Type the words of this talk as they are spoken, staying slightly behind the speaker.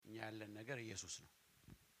ያለን ነገር ኢየሱስ ነው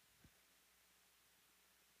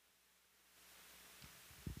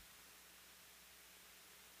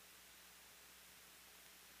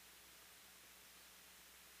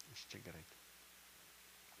ችግር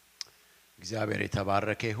እግዚአብሔር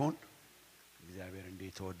የተባረከ ይሁን እግዚአብሔር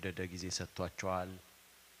እንዴት ወደደ ጊዜ ሰጥቷቸዋል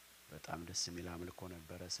በጣም ደስ የሚል አምልኮ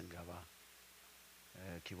ነበር ስንገባ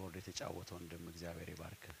ኪቦርድ የተጫወተው እንደም እግዚአብሔር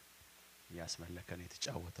ይባርክ ያስመለከን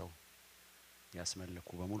የተጫወተው ያስመለኩ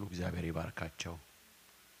በሙሉ እግዚአብሔር ይባርካቸው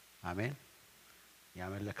አሜን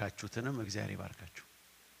ያመለካችሁትንም እግዚአብሔር ይባርካችሁ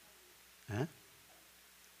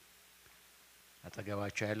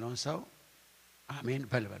አጠገባችሁ ያለውን ሰው አሜን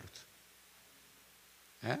በልበሉት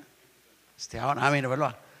እስቲ አሁን አሜን በሏ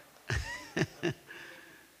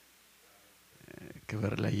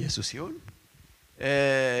ክብር ለኢየሱስ ይሁን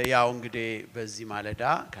ያው እንግዲህ በዚህ ማለዳ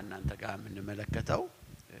ከናንተ ጋር የምንመለከተው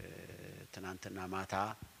ትናንትና ማታ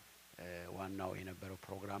ዋናው የነበረው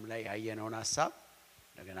ፕሮግራም ላይ ያየነውን ሐሳብ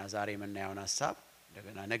እንደገና ዛሬ የምናየውን ሐሳብ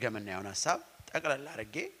እንደገና ነገ የምናየውን ሐሳብ ጠቅለል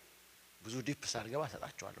አድርጌ ብዙ ዲፕ ሳልገባ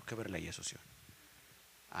ሰጣችኋለሁ ክብር ለኢየሱስ ይሁን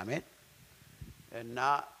አሜን እና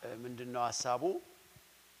ምንድነው ሐሳቡ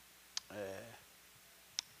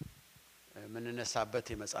ምንነሳበት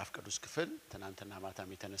የመጽሐፍ ቅዱስ ክፍል ትናንትና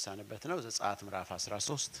ማታም የተነሳንበት ነው ዘጸአት ምዕራፍ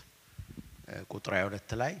 13 ቁጥር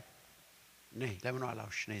 22 ላይ ነይ ለምን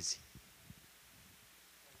አላውሽ ነይ እዚ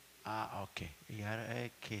ኦኬ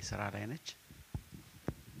ያረከ ስራ ላይ ነች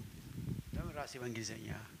ለምን ራሴ በእንግሊዘኛ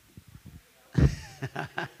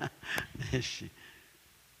እሺ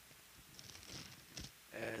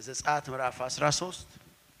ዘጸአት ምዕራፍ 13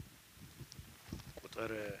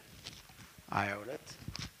 ቁጥር 22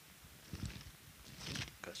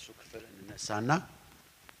 ከሱ ክፍል እንነሳና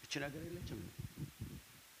እቺ ነገር የለችም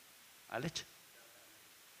አለች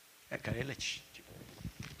ከሌለች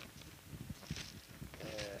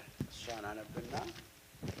እሷን አነብና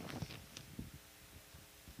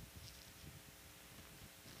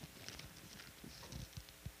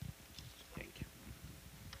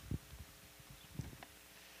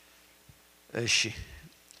እሺ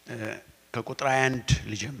ከቁጥር 21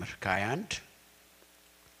 ልጀምር ከ21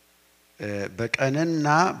 በቀንና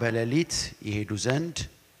በሌሊት ይሄዱ ዘንድ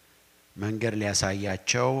መንገድ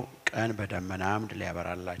ሊያሳያቸው ቀን በደመና አምድ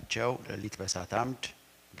ሊያበራላቸው ሌሊት በእሳት አምድ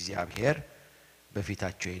እግዚአብሔር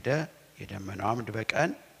በፊታቸው ሄደ የደመናው አምድ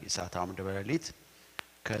በቀን የእሳት አምድ በሌሊት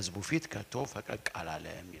ከሕዝቡ ፊት ከቶ ፈቀቅ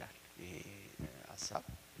አላለም ይላል ይሄ ሐሳብ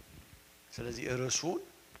ስለዚህ ርዕሱን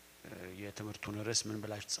የትምህርቱን ርዕስ ምን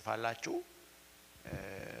ብላችሁ ጽፋላችሁ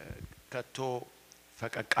ከቶ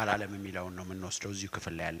ፈቀቅ አላለም የሚለውን ነው የምንወስደው እዚህ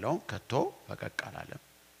ክፍል ላይ ያለው ከቶ ፈቀቅ አላለም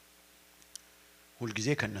ሁሉ ጊዜ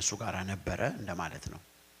ከነሱ ጋር ነበረ እንደማለት ነው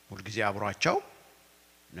ሁሉ ጊዜ አብሯቸው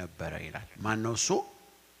ነበረ ይላል ማን ነው እሱ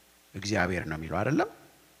እግዚአብሔር ነው የሚለው አይደለም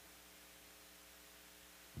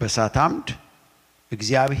በእሳት አምድ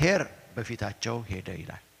እግዚአብሔር በፊታቸው ሄደ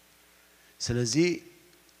ይላል ስለዚህ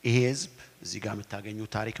ይሄ ሕዝብ እዚህ ጋር የምታገኙ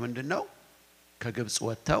ታሪክ ምንድነው ከግብጽ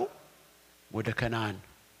ወጥተው ወደ ከነዓን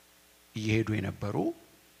እየሄዱ የነበሩ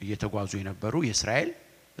እየተጓዙ የነበሩ የእስራኤል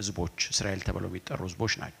ሕዝቦች እስራኤል ተብለው የሚጠሩ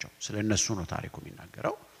ሕዝቦች ናቸው ስለነሱ ነው ታሪኩ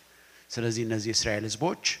የሚናገረው ስለዚህ እነዚህ እስራኤል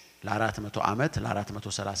ሕዝቦች ለ400 አመት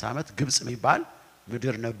ለ430 አመት ግብጽ የሚባል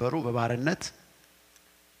ምድር ነበሩ በባርነት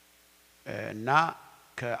እና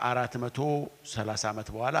ከ430 አመት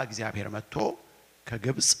በኋላ እግዚአብሔር መጥቶ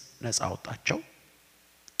ከግብጽ ነፃ አወጣቸው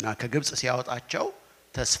እና ከግብጽ ሲያወጣቸው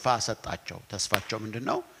ተስፋ ሰጣቸው ተስፋቸው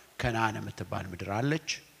ምንድነው ከነዓን የምትባል ምድር አለች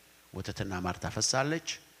ወተትና ማር ታፈሳለች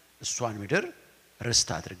እሷን ምድር ርስት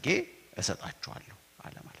አድርጌ እሰጣቸዋለሁ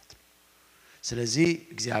አለ ማለት ነው ስለዚህ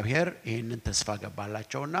እግዚአብሔር ይሄንን ተስፋ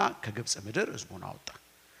ገባላቸውና ከግብጽ ምድር ሕዝቡን አወጣ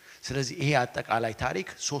ስለዚህ ይሄ አጠቃላይ ታሪክ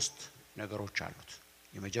ሶስት ነገሮች አሉት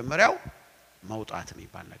የመጀመሪያው መውጣት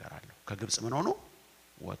የሚባል ነገር አለው ከግብጽ ምን ሆኖ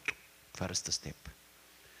ወጡ ፈርስት ስቴፕ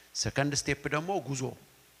ሰከንድ ስቴፕ ደግሞ ጉዞ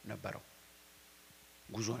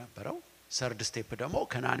ነበረው ሰርድ ስቴፕ ደግሞ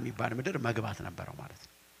ከነዓን የሚባል ምድር መግባት ነበረው ማለት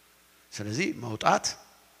ነው ስለዚህ መውጣት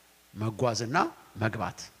መጓዝና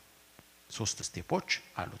መግባት ሶስት ስቴፖች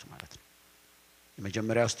አሉት ማለት ነው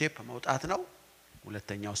የመጀመሪያው ስቴፕ መውጣት ነው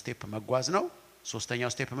ሁለተኛው ስቴፕ መጓዝ ነው ሶስተኛው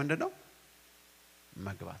ስቴፕ ምንድነው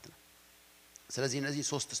መግባት ነው ስለዚህ እነዚህ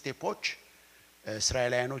ሶስት ስቴፖች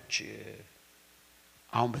እስራኤላውያኖች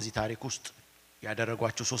አሁን በዚህ ታሪክ ውስጥ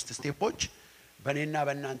ያደረጓቸው ሶስት ስቴፖች በእኔና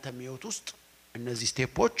በእናንተ ሕይወት ውስጥ እነዚህ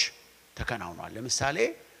ስቴፖች ተከናውነዋል ለምሳሌ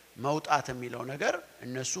መውጣት የሚለው ነገር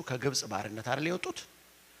እነሱ ከግብጽ ባርነት አይደል የወጡት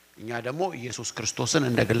እኛ ደግሞ ኢየሱስ ክርስቶስን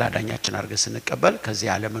እንደ ግል አዳኛችን አድርገን ስንቀበል ከዚህ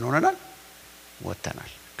ዓለም ምን ሆነናል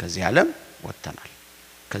ወጥተናል ከዚህ ዓለም ወጥተናል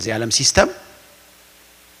ከዚህ ዓለም ሲስተም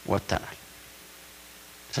ወጥተናል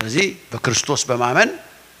ስለዚህ በክርስቶስ በማመን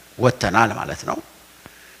ወጥተናል ማለት ነው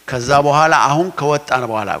ከዛ በኋላ አሁን ከወጣን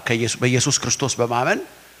በኋላ በኢየሱስ ክርስቶስ በማመን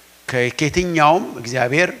ከየትኛውም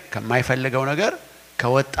እግዚአብሔር ከማይፈልገው ነገር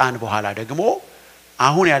ከወጣን በኋላ ደግሞ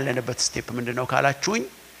አሁን ያለንበት ስቴፕ ምንድነው ካላችሁኝ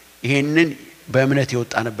ይሄንን በእምነት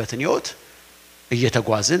የወጣንበትን ህይወት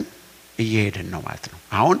እየተጓዝን እየሄድን ነው ማለት ነው።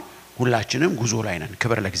 አሁን ሁላችንም ጉዞ ላይ ነን።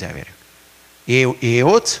 ክብር ለእግዚአብሔር። ይሄ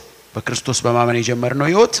ህይወት በክርስቶስ በማመን የጀመርነው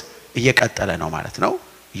ህይወት እየቀጠለ ነው ማለት ነው።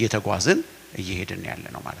 እየተጓዝን እየሄድን ያለ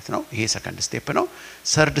ነው ማለት ነው። ይሄ ሰከንድ ስቴፕ ነው።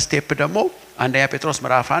 ሰርድ ስቴፕ ደግሞ አንደኛ ጴጥሮስ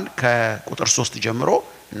ምዕራፍ 1 ከቁጥር 3 ጀምሮ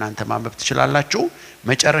እናንተ ማንበብ ትችላላችሁ።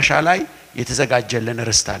 መጨረሻ ላይ የተዘጋጀልን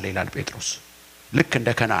ርስት አለ ይላል ጴጥሮስ። ልክ እንደ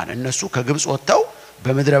ከነዓን እነሱ ከግብጽ ወጥተው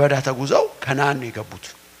በመድረ በዳ ተጉዘው ከነዓን ነው የገቡት።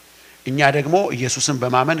 እኛ ደግሞ ኢየሱስን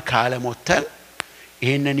በማመን ከዓለም ወጥተን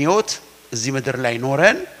ይሄንን ህይወት እዚህ ምድር ላይ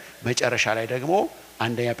ኖረን መጨረሻ ላይ ደግሞ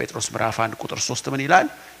አንደኛ ጴጥሮስ ምዕራፍ 1 ቁጥር 3 ምን ይላል?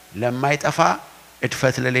 ለማይጠፋ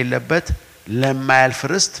እድፈት ለሌለበት ለማያልፍ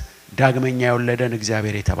ርስት ዳግመኛ የወለደን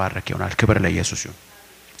እግዚአብሔር የተባረከ ይሆናል። ክብር ለኢየሱስ ይሁን።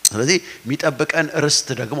 ስለዚህ የሚጠብቀን ርስት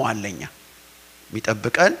ደግሞ አለኛ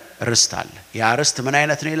የሚጠብቀን ርስት አለ። ያ ርስት ምን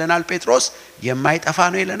አይነት ነው ይለናል ጴጥሮስ? የማይጠፋ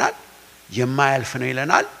ነው ይለናል፣ የማያልፍ ነው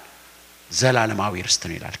ይለናል፣ ዘላለማዊ ርስት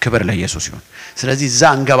ነው ይላል። ክብር ለኢየሱስ ይሁን። ስለዚህ እዛ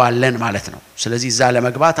እንገባለን ማለት ነው። ስለዚህ እዛ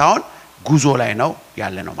ለመግባት አሁን ጉዞ ላይ ነው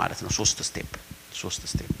ያለ ነው ማለት ነው። ሶስት ስቴፕ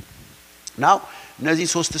ናው። እነዚህ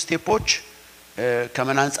ሶስት ስቴፖች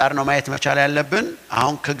ከምን አንፃር ነው ማየት መቻል ያለብን?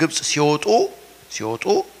 አሁን ከግብጽ ሲወጡ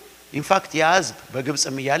ኢንፋክት ያ ህዝብ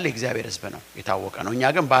በግብጽም እያለ የእግዚአብሔር ህዝብ ነው፣ የታወቀ ነው። እኛ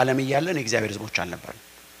ግን በዓለም እያለን የእግዚአብሔር ህዝቦች አልነበርን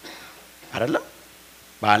አይደለም።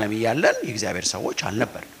 በዓለም እያለን የእግዚአብሔር ሰዎች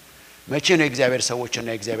አልነበርን። መቼ ነው የእግዚአብሔር ሰዎችና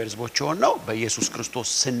የእግዚአብሔር ህዝቦች የሆነው? በኢየሱስ ክርስቶስ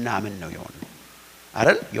ስናምን ነው የሆነው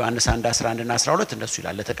አይደል? ዮሐንስ 1:11 እና 12 እንደሱ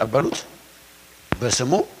ይላል፣ ለተቀበሉት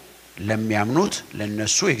በስሙ ለሚያምኑት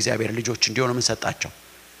ለነሱ የእግዚአብሔር ልጆች እንዲሆኑ ምን ሰጣቸው?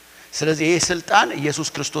 ስለዚህ ይሄ ስልጣን ኢየሱስ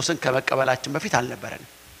ክርስቶስን ከመቀበላችን በፊት አልነበረንም።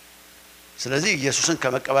 ስለዚህ ኢየሱስን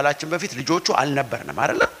ከመቀበላችን በፊት ልጆቹ አልነበርንም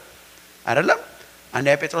አይደለም።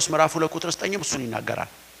 አንደኛ ጴጥሮስ ምዕራፍ 2 ቁጥር 9 እሱን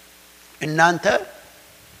ይናገራል። እናንተ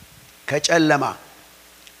ከጨለማ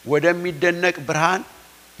ወደሚደነቅ ብርሃን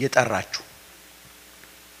የጠራችሁ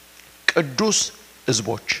ቅዱስ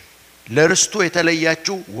ህዝቦች፣ ለርስቱ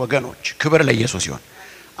የተለያችሁ ወገኖች፣ ክብር ለኢየሱስ ይሁን።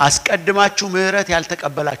 አስቀድማችሁ ምህረት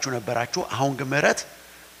ያልተቀበላችሁ ነበራችሁ፣ አሁን ግን ምህረት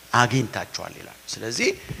አግኝታችኋል ይላል። ስለዚህ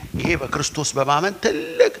ይሄ በክርስቶስ በማመን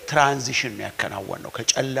ትልቅ ትራንዚሽን ያከናወን ነው።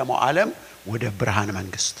 ከጨለማው ዓለም ወደ ብርሃን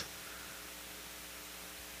መንግስት፣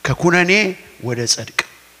 ከኩነኔ ወደ ጽድቅ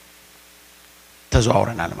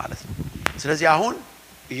ተዘዋውረናል ማለት ነው። ስለዚህ አሁን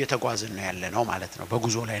እየተጓዝን ነው ያለ ነው ማለት ነው።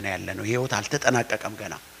 በጉዞ ላይ ነው ያለ ነው። ህይወት አልተጠናቀቀም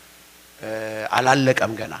ገና፣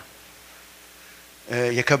 አላለቀም ገና።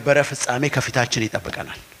 የከበረ ፍጻሜ ከፊታችን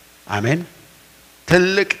ይጠብቀናል። አሜን።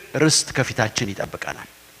 ትልቅ ርስት ከፊታችን ይጠብቀናል።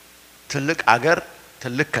 ትልቅ አገር፣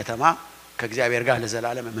 ትልቅ ከተማ ከእግዚአብሔር ጋር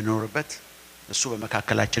ለዘላለም የምንኖርበት፣ እሱ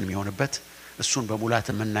በመካከላችን የሚሆንበት፣ እሱን በሙላት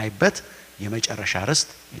የምናይበት የመጨረሻ ርስት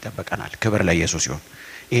ይጠብቀናል። ክብር ለኢየሱስ ይሁን።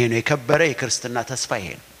 ይሄ ነው የከበረ የክርስትና ተስፋ። ይሄ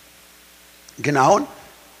ነው ግን አሁን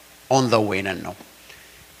ኦን ዘ ዌይ ነን ነው።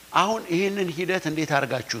 አሁን ይሄንን ሂደት እንዴት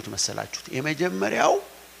አድርጋችሁት መሰላችሁት? የመጀመሪያው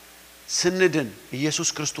ስንድን ኢየሱስ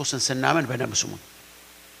ክርስቶስን ስናመን በደንብ ስሙን፣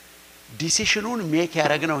 ዲሲሽኑን ሜክ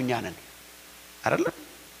ያደረግነው እኛ ነን አይደል?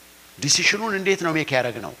 ዲሲሽኑን እንዴት ነው ሜክ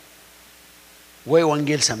ያደረግነው? ወይ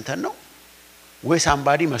ወንጌል ሰምተን ነው፣ ወይ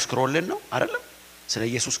ሳምባዲ መስክሮልን ነው አይደል? ስለ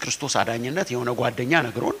ኢየሱስ ክርስቶስ አዳኝነት የሆነ ጓደኛ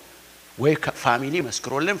ነግሮን፣ ወይ ፋሚሊ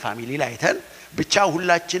መስክሮልን፣ ፋሚሊ ላይ አይተን፣ ብቻ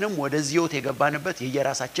ሁላችንም ወደዚህ ህይወት የገባንበት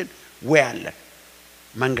የየራሳችን ወይ አለን፣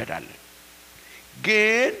 መንገድ አለን።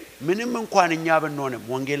 ግን ምንም እንኳን እኛ ብንሆንም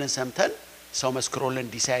ወንጌልን ሰምተን ሰው መስክሮልን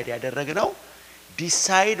ዲሳይድ ያደረግነው፣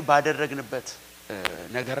 ዲሳይድ ባደረግንበት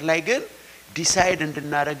ነገር ላይ ግን ዲሳይድ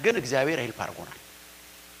እንድናደርግ ግን እግዚአብሔር ሄልፕ አድርጎናል።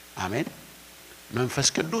 አሜን። መንፈስ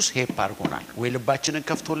ቅዱስ ሄልፕ አድርጎናል። ወይ ልባችንን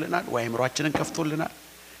ከፍቶልናል፣ ወይ አእምሮአችንን ከፍቶልናል፣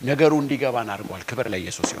 ነገሩ እንዲገባን አድርጓል። ክብር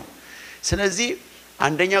ለኢየሱስ ይሁን። ስለዚህ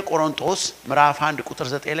አንደኛ ቆሮንቶስ ምዕራፍ 1 ቁጥር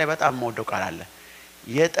 9 ላይ በጣም የምወደው ቃል አለ።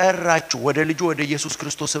 የጠራችሁ ወደ ልጁ ወደ ኢየሱስ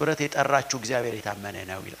ክርስቶስ ህብረት የጠራችሁ እግዚአብሔር የታመነ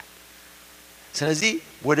ነው ይላል። ስለዚህ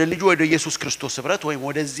ወደ ልጁ ወደ ኢየሱስ ክርስቶስ ህብረት ወይም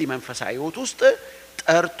ወደዚህ መንፈሳዊ ህይወት ውስጥ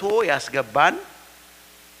ጠርቶ ያስገባን፣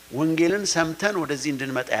 ወንጌልን ሰምተን ወደዚህ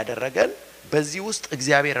እንድንመጣ ያደረገን፣ በዚህ ውስጥ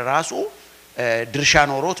እግዚአብሔር ራሱ ድርሻ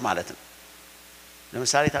ኖሮት ማለት ነው።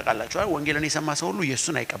 ለምሳሌ ታውቃላችሁ ወንጌልን የሰማ ሰው ሁሉ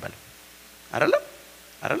ኢየሱስን አይቀበልም አይደለም?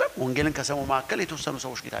 ወንጌልን ከሰሙ መካከል የተወሰኑ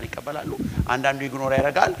ሰዎች ጌታን ይቀበላሉ። አንዳንዱ ኢግኖር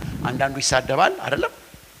ያደርጋል፣ አንዳንዱ ይሳደባል አይደለም?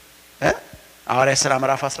 ሐዋርያት ሥራ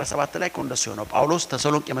ምዕራፍ 17 ላይ እንደሱ ነው። ጳውሎስ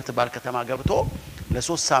ተሰሎንቄ የምትባል ከተማ ገብቶ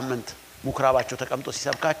ለ3 ሳምንት ሙክራባቸው ተቀምጦ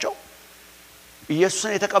ሲሰብካቸው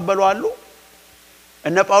ኢየሱስን የተቀበሉ አሉ፣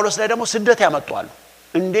 እነ ጳውሎስ ላይ ደግሞ ስደት ያመጡ አሉ።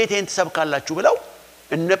 እንዴት ይሄን ትሰብካላችሁ ብለው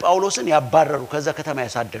እነ ጳውሎስን ያባረሩ፣ ከዛ ከተማ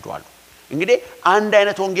ያሳደዱ አሉ። እንግዲህ አንድ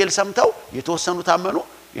አይነት ወንጌል ሰምተው የተወሰኑ ታመኑ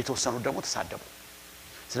የተወሰኑ ደግሞ ተሳደቡ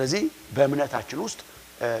ስለዚህ በእምነታችን ውስጥ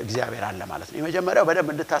እግዚአብሔር አለ ማለት ነው የመጀመሪያው በደንብ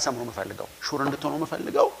እንድታሰምሩ መፈልገው ሹር እንድትሆኑ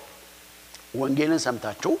መፈልገው ወንጌልን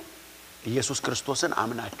ሰምታችሁ ኢየሱስ ክርስቶስን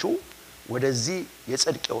አምናችሁ ወደዚህ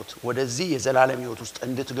የጽድቅ ሕይወት ወደዚህ የዘላለም ሕይወት ውስጥ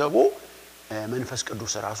እንድትገቡ መንፈስ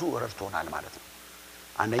ቅዱስ ራሱ ረድቶናል ማለት ነው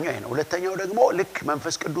አንደኛው ይሄ ነው ሁለተኛው ደግሞ ልክ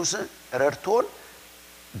መንፈስ ቅዱስ ረድቶን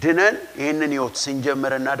ድነን ይሄንን ሕይወት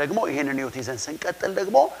ስንጀምርና ደግሞ ይሄንን ሕይወት ይዘን ስንቀጥል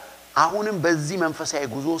ደግሞ አሁንም በዚህ መንፈሳዊ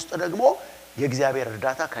ጉዞ ውስጥ ደግሞ የእግዚአብሔር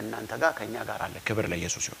እርዳታ ከእናንተ ጋር ከኛ ጋር አለ ክብር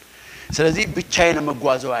ለኢየሱስ ይሁን ስለዚህ ብቻዬን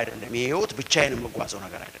መጓዘው አይደለም ይሄ ሕይወት ብቻዬን መጓዘው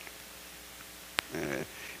ነገር አይደለም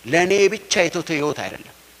ለኔ ብቻ የተወተ ሕይወት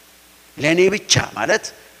አይደለም ለኔ ብቻ ማለት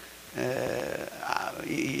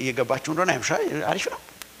የገባችሁ እንደሆነ አይምሻ አሪፍ ነው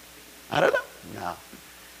አይደለ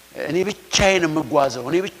እኔ ብቻዬን መጓዘው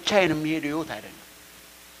እኔ ብቻዬን የሚሄደው ሕይወት አይደለም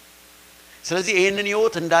ስለዚህ ይሄንን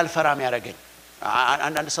ሕይወት እንዳልፈራም ያረጋኝ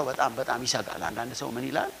አንዳንድ ሰው በጣም ይሰጋል አንዳንድ ሰው ምን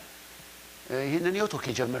ይላል ይሄንን ሕይወት ኦኬ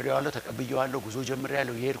ጀምሬዋለሁ ተቀብዬዋለሁ ጉዞ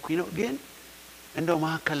ጀምሬያለሁ ይሄድኩኝ ነው ግን እንደው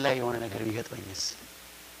ማከል ላይ የሆነ ነገር ቢገጥመኝስ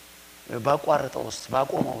ባቋርጠውስ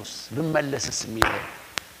ባቆመውስ ብመለስስ የሚል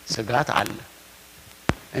ስጋት አለ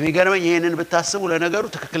የሚገርመኝ ይሄንን ብታስቡ ለነገሩ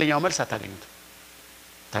ትክክለኛው መልስ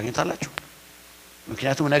ታገኙታላችሁ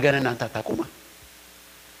ምክንያቱም ነገን እናንተ አታቁማ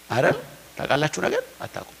አይደል ታውቃላችሁ ነገር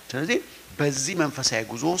አታቁም ስለዚህ በዚህ መንፈሳዊ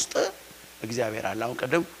ጉዞ ውስጥ እግዚአብሔር አለ አሁን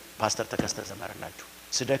ቀደም ፓስተር ተከስተ ዘመረላችሁ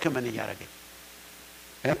ስደክም ምን ያረጋኝ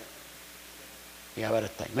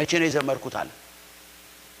ያበረታኝ መቼ ነው የዘመርኩት አለ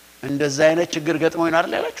እንደዛ አይነት ችግር ገጥሞኝ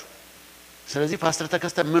አይደል ያላችሁ ስለዚህ ፓስተር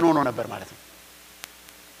ተከስተ ምን ሆኖ ነበር ማለት ነው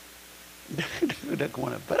ደክሞ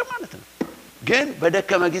ነበር ማለት ነው ግን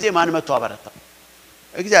በደከመ ጊዜ ማን መጥቶ አበረታው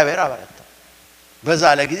እግዚአብሔር አበረታው በዛ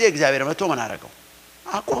ለጊዜ እግዚአብሔር መጥቶ ምን አረጋው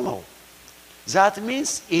አቆመው that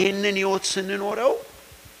means ይሄንን ሕይወት ስንኖረው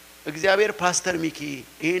እግዚአብሔር ፓስተር ሚኪ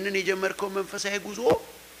ይሄንን የጀመርከው መንፈሳዊ ጉዞ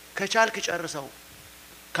ከቻልክ ጨርሰው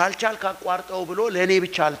ካልቻልክ አቋርጠው ብሎ ለኔ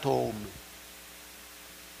ብቻ አልተውም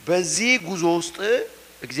በዚህ ጉዞ ውስጥ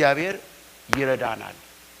እግዚአብሔር ይረዳናል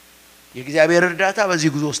የእግዚአብሔር እርዳታ በዚህ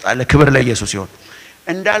ጉዞ ውስጥ አለ ክብር ለኢየሱስ ይሁን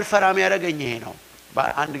እንዳልፈራም ያረጋኝ ይሄ ነው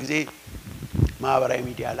በአንድ ጊዜ ማህበራዊ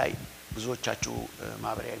ሚዲያ ላይ ብዙዎቻችሁ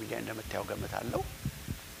ማህበራዊ ሚዲያ እንደምታዩ ገምታለሁ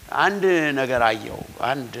አንድ ነገር አየው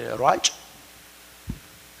አንድ ሯጭ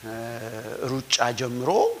ሩጫ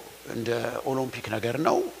ጀምሮ እንደ ኦሎምፒክ ነገር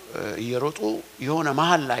ነው እየሮጡ የሆነ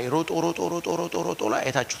መሃል ላይ ሮጦ ላይ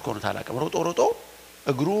አይታችሁት ከሆነ ታላቀም ሮጦ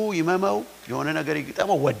እግሩ ይመመው የሆነ ነገር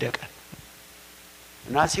ይግጠመው ወደቀ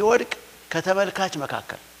እና ሲወድቅ ከተመልካች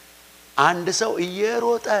መካከል አንድ ሰው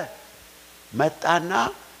እየሮጠ መጣና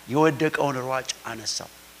የወደቀውን ሯጭ አነሳው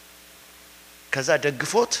ከዛ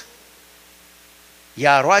ደግፎት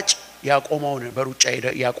ያ ሯጭ ያቆመውን በሩጫ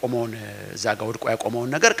ያቆመውን እዛ ጋር ወድቆ ያቆመውን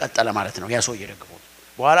ነገር ቀጠለ ማለት ነው ያ ሰው እየደግፎት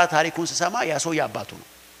በኋላ ታሪኩን ሲሰማ ያ ሰው ያባቱ ነው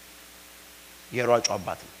የሯጩ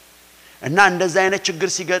አባት ነው እና እንደዛ አይነት ችግር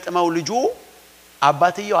ሲገጥመው ልጁ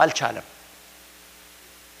አባትየው አልቻለም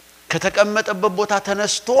ከተቀመጠበት ቦታ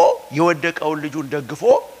ተነስቶ የወደቀውን ልጁን ደግፎ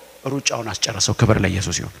ሩጫውን አስጨረሰው ክብር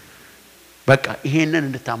ለኢየሱስ ይሁን በቃ ይሄንን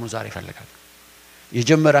እንድታሙ ዛሬ ይፈልጋል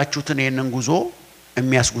የጀመራችሁትን ይሄንን ጉዞ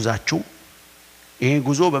የሚያስጉዛችሁ ይሄ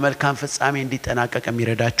ጉዞ በመልካም ፍጻሜ እንዲጠናቀቅ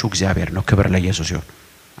የሚረዳችሁ እግዚአብሔር ነው ክብር ለኢየሱስ ይሁን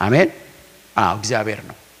አሜን እግዚአብሔር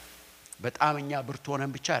ነው በጣም እኛ ብርቱ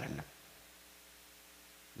ሆነን ብቻ አይደለም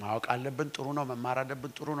ማወቅ አለብን ጥሩ ነው መማር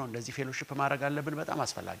አለብን ጥሩ ነው እንደዚህ ፌሎሺፕ ማድረግ አለብን በጣም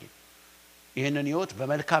አስፈላጊ ይሄንን ሕይወት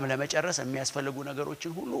በመልካም ለመጨረስ የሚያስፈልጉ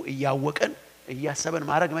ነገሮችን ሁሉ እያወቀን እያሰበን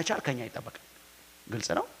ማድረግ መቻል ከኛ ይጠበቃል ግልጽ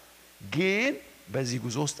ነው ግን በዚህ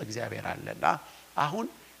ጉዞ ውስጥ እግዚአብሔር አለና አሁን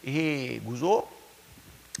ይሄ ጉዞ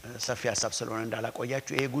ሰፊ ሐሳብ ስለሆነ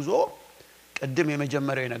እንዳላቆያችሁ ይሄ ጉዞ ቀድም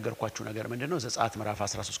የመጀመሪያው የነገርኳችሁ ነገር ምንድነው ዘጸአት ምዕራፍ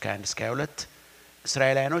 13 ከ1 እስከ 22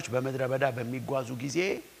 እስራኤላውያኖች በመድረ በዳ በሚጓዙ ጊዜ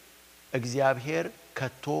እግዚአብሔር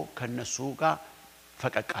ከቶ ከነሱ ጋር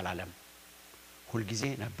ፈቀቅ አላለም ሁሉ ጊዜ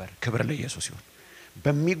ነበር ክብር ለኢየሱስ ይሁን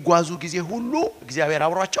በሚጓዙ ጊዜ ሁሉ እግዚአብሔር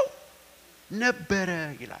አብሯቸው ነበር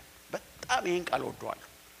ይላል በጣም ይሄን ቃል ወደዋለሁ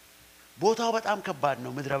ቦታው በጣም ከባድ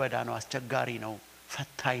ነው ምድረ በዳ ነው አስቸጋሪ ነው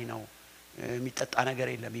ፈታኝ ነው የሚጠጣ ነገር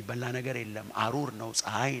የለም የሚበላ ነገር የለም አሩር ነው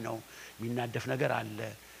ፀሐይ ነው የሚናደፍ ነገር አለ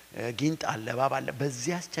ጊንጥ አለ እባብ አለ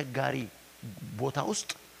በዚያ አስቸጋሪ ቦታ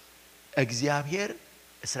ውስጥ እግዚአብሔር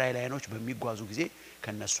እስራኤላውያኖች በሚጓዙ ጊዜ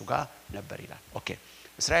ከነሱ ጋር ነበር ይላል ኦኬ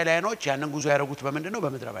እስራኤላውያኖች ያንን ጉዞ ያደረጉት በመንደነው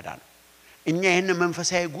በመድረ በዳ ነው እኛ ይሄንን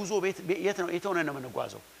መንፈሳዊ ጉዞ የት ነው የተሆነ ነው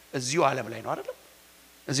የምንጓዘው እዚሁ ዓለም ላይ ነው አይደል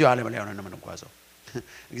እዚሁ ዓለም ላይ ሆነን ነው የምንጓዘው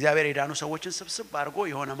እግዚአብሔር የዳኑ ሰዎችን ስብስብ አድርጎ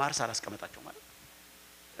የሆነ ማርስ አላስቀመጣቸው ማለት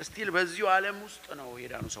እስቲል በዚሁ ዓለም ውስጥ ነው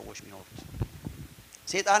የዳኑ ሰዎች የሚኖሩት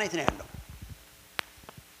ሰይጣን የት ነው ያለው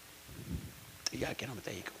ጥያቄ ነው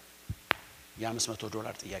የምጠይቀው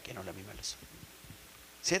የ$500 ጥያቄ ነው ለሚመልሰው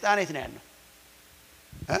ሰይጣን የት ነው ያለው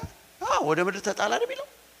ወደ ምድር ተጣላ አይደል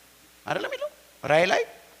አይደለም የሚለው ራእይ ላይ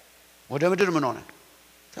ወደ ምድር ምን ሆነ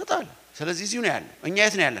ተጣላ ስለዚህ እዚሁ ነው ያለው እኛ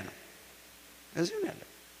የት ነው ያለነው እዚሁ ነው ያለው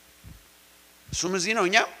እሱም እዚህ ነው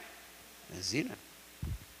እኛም እዚህ ነው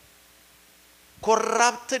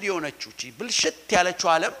ኮራፕትድ የሆነችው እቺ ብልሽት ያለችው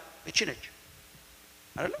ዓለም እቺ ነች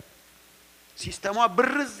አይደል ሲስተሟ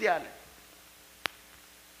ብርዝ ያለ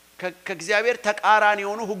ከእግዚአብሔር ተቃራኒ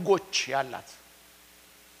የሆኑ ህጎች ያላት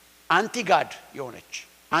አንቲ ጋድ የሆነች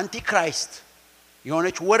አንቲ ክራይስት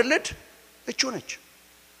የሆነች ወርልድ እቺ ነች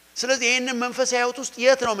ስለዚህ ይሄንን መንፈሳዊ ህይወት ውስጥ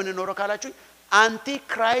የት ነው የምንኖረው ካላችሁ አንቲ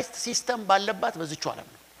ክራይስት ሲስተም ባለባት በዚህች ዓለም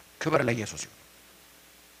ነው ክብር ለኢየሱስ ይሁን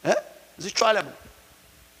እዚህች ዓለም ነው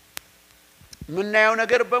ምናየው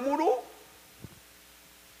ነገር በሙሉ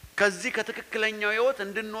ከዚህ ከትክክለኛው ህይወት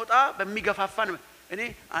እንድንወጣ በሚገፋፋን እኔ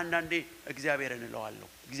አንዳንዴ እግዚአብሔርን እለዋለሁ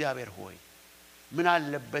እግዚአብሔር ሆይ ምን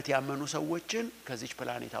አለበት ያመኑ ሰዎችን ከዚህች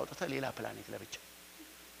ፕላኔት አውጥተ ሌላ ፕላኔት ለብቻ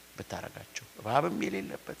ብታረጋቸው እባብም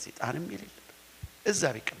የሌለበት ሰይጣንም የሌለበት እዛ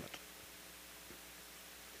ቢቀመጡ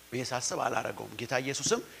በየሳሰብ አላረገውም ጌታ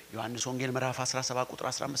ኢየሱስም ዮሐንስ ወንጌል ምዕራፍ 17 ቁጥር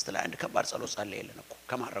 15 ላይ አንድ ከባድ ጸሎት ጸለየልን እኮ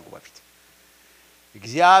ከማረጉ በፊት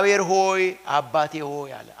እግዚአብሔር ሆይ አባቴ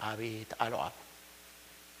ሆይ አለ አቤት አለው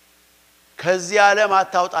ከዚህ ዓለም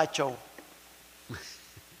አታውጣቸው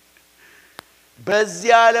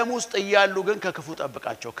በዚህ ዓለም ውስጥ እያሉ ግን ከክፉ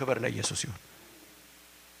ጠብቃቸው ክብር ለኢየሱስ ይሁን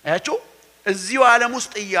አያችሁ እዚሁ ዓለም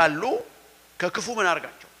ውስጥ እያሉ ከክፉ ምን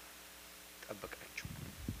አርጋቸው ጠብቃቸው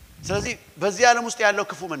ስለዚህ በዚህ ዓለም ውስጥ ያለው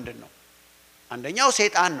ክፉ ምንድነው አንደኛው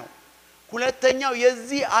ሰይጣን ነው ሁለተኛው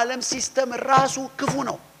የዚህ ዓለም ሲስተም ራሱ ክፉ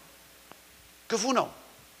ነው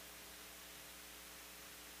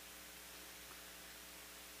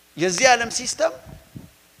የዚህ ዓለም ሲስተም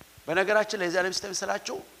በነገራችን ላይ የዚህ ዓለም ሲስተም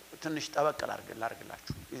ስላችሁ ትንሽ ጠበቅ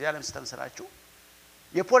ላርግላችሁ የዚህ ዓለም ሲስተም ስላችሁ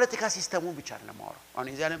የፖለቲካ ሲስተሙ ብቻ አይደለም ማወራው አሁን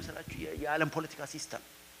የዚህ ዓለም ስላችሁ የዓለም ፖለቲካ ሲስተም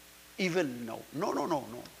ኢቭል ነው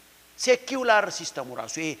ኖ ሴኩላር ሲስተሙ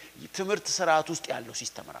ራሱ ይሄ ትምህርት ስርዓት ውስጥ ያለው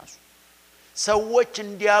ሲስተም ራሱ ሰዎች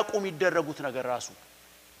እንዲያቁ የሚደረጉት ነገር ራሱ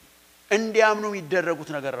እንዲያምኑ የሚደረጉት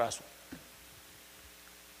ነገር ራሱ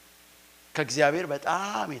ከእግዚአብሔር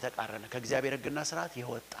በጣም የተቃረነ ከእግዚአብሔር ሕግና ስርዓት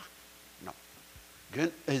የወጣ ነው ግን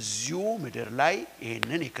እዚሁ ምድር ላይ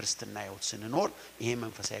ይሄንን የክርስትና ሕይወት ስንኖር ይሄ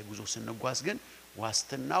መንፈሳዊ ጉዞ ስንጓዝ ግን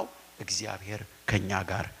ዋስትናው እግዚአብሔር ከኛ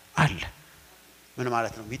ጋር አለ ምን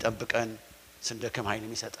ማለት ነው የሚጠብቀን ስንደከም ኃይል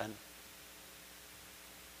የሚሰጠን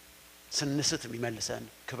ስንስት የሚመልሰን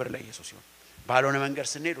ክብር ለኢየሱስ ይሁን ባልሆነ መንገድ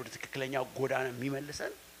ስንሄድ ወደ ትክክለኛው ጎዳና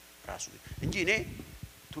የሚመልሰን ራሱ እንጂ እኔ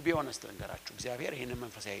ቱ ቢ ሆነስት ልንገራችሁ እግዚአብሔር ይሄንን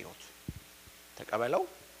መንፈሳዊ ሕይወት ተቀበለው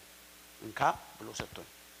እንካ ብሎ ሰጥቶኝ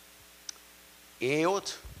ሕይወት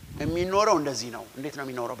የሚኖረው እንደዚህ ነው እንዴት ነው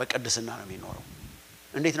የሚኖረው በቅድስና ነው የሚኖረው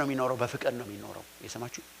እንዴት ነው የሚኖረው በፍቅር ነው የሚኖረው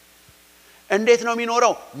የሰማችሁ እንዴት ነው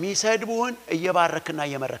የሚኖረው ሚሰድቡን እየባረክና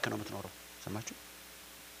እየመረክ ነው የምትኖረው ሰማችሁ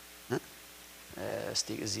እስቲ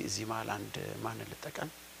እዚህ ማል አንድ ማን ልጠቀም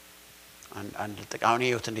አንድ ልጠቃውን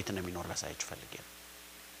ሕይወት እንዴት ነው የሚኖር ላሳያችሁ ፈልጌ ነው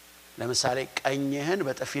ለምሳሌ ቀኝህን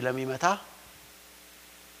በጥፊ ለሚመታ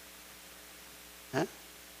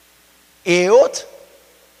ሕይወት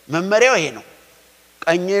መመሪያው ይሄ ነው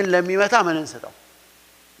ቀኝህን ለሚመታ ምንን ስጠው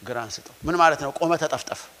ግራን ስጠው ምን ማለት ነው ቆመ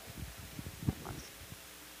ተጠፍጠፍ ማለት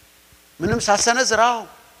ምንም ሳሰነዝራው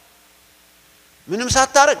ምንም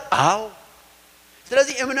ሳታረግ አዎ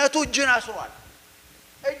ስለዚህ እምነቱ እጅን አስሯል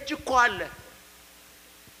እጅ እኮ አለ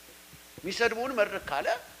ሚሰድቡን መድረክ ካለ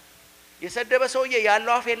የሰደበ ሰውዬ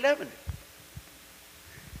ያለው አፍ የለህም እንዴ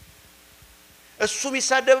እሱ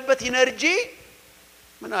የሚሳደብበት ኢነርጂ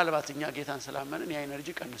ምን አልባት እኛ ጌታን ሰላመንን ያ ኢነርጂ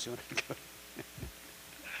ቀንስ ይሆናል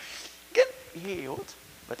ግን ይሄ ሕይወት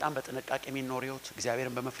በጣም በጥንቃቄ የሚኖር ሕይወት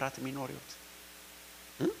እግዚአብሔርን በመፍራት የሚኖር ሕይወት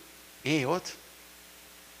ይሄ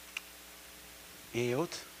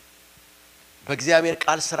ሕይወት በእግዚአብሔር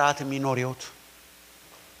ቃል ስርዓት የሚኖር ሕይወት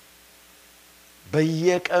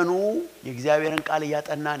በየቀኑ የእግዚአብሔርን ቃል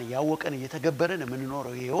ያጠናን ያወቀን እየተገበረን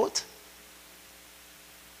የምንኖረው ሕይወት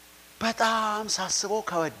በጣም ሳስበው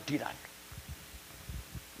ከወድ ይላል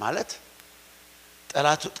ማለት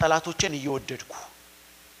ጠላቶችን እየወደድኩ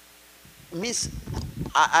ሚንስ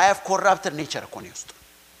I have corrupted nature እኮ ነው ውስጥ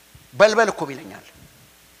በልበል እኮ ይለኛል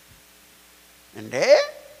እንዴ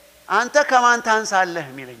አንተ ከማን ታንሳለህ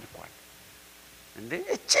የሚለኝ እኮ አለ እንዴ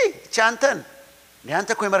እቺ አንተን እንዴ አንተ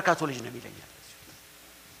እኮ የመርካቶ ልጅ ነው የሚለኛል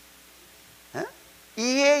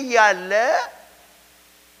ይሄ ያለ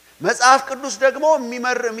መጽሐፍ ቅዱስ ደግሞ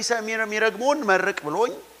የሚረግሙን መርቅ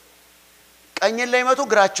ብሎኝ ቀኝን ላይ መቶ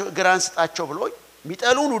ግራን ስጣቸው ብሎኝ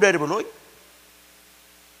ሚጠሉን ውደድ ብሎኝ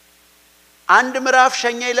አንድ ምዕራፍ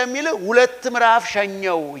ሸኘኝ ለሚል ሁለት ምዕራፍ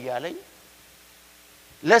ሸኘው ይያለኝ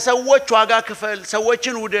ለሰዎች ዋጋ ክፈል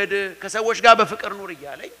ሰዎችን ውደድ ከሰዎች ጋር በፍቅር ኑር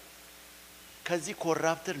ይያለኝ ከዚህ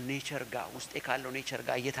ኮራፕትድ ኔቸር ጋር ውስጤ ካለው ኔቸር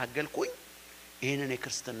ጋር እየታገልኩኝ ይሄንን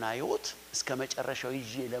የክርስትና ህይወት እስከ መጨረሻው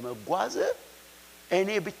ይዤ ለመጓዝ እኔ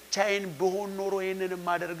ብቻዬን በሆን ኖሮ ይሄንን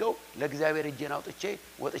ማደርገው ለእግዚአብሔር እጄን አውጥቼ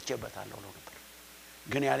ወጥቼበታለሁ ነው ነበር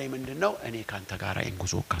ግን ያለኝ ምንድነው እኔ ካንተ ጋራ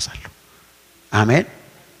እንጉዞ ካሳለሁ አሜን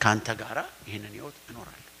ካንተ ጋራ ይሄንን ህይወት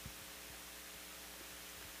እኖራለሁ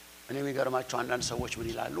እኔ የሚገርማቸው አንዳንድ ሰዎች ምን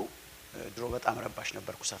ይላሉ ድሮ በጣም ረባሽ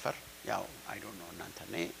ነበርኩ ሰፈር ያው አይ ዶንት ኖ እናንተ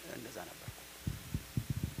ነኝ እንደዛ ነበርኩ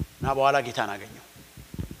እና በኋላ ጌታን አገኘው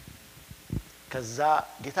ከዛ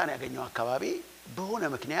ጌታን ያገኘው አካባቢ በሆነ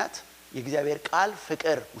ምክንያት የእግዚአብሔር ቃል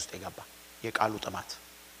ፍቅር ውስጥ ይገባ የቃሉ ጥማት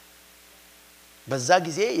በዛ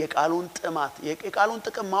ጊዜ የቃሉን ጥማት የቃሉን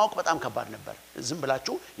ጥቅም ማወቅ በጣም ከባድ ነበር ዝም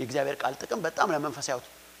ብላችሁ የእግዚአብሔር ቃል ጥቅም በጣም ለመንፈሳዊ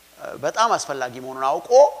በጣም አስፈላጊ መሆኑን አውቆ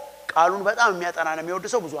ቃሉን በጣም የሚያጠና ነው የሚወድ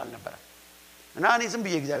ሰው ብዙ አልነበረ እና እኔ ዝም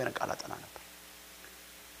ብዬ የእግዚአብሔርን ቃል አጠና ነበር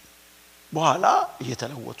በኋላ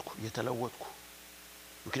እየተለወጥኩ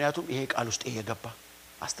ምክንያቱም ይሄ ቃል ውስጥ እየገባ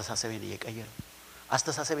አስተሳሰቤን እየቀየረ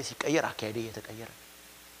አስተሳሰቤ ሲቀየር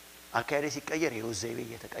አካሄዴ ሲቀየር የውዘቤ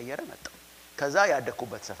እየተቀየረ መጣ ከዛ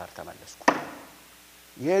ያደኩበት ሰፈር ተመለስኩ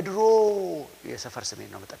የድሮ የሰፈር ስሜን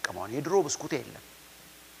ነው መጠቀመው የድሮ ብስኩት የለም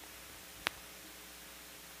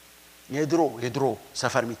የድሮ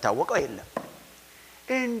ሰፈር የሚታወቀው የለም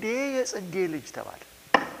እንዴ የጽጌ ልጅ ተባለ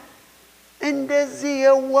እንደዚህ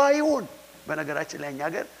የዋዩን በነገራችን ላይ እኛ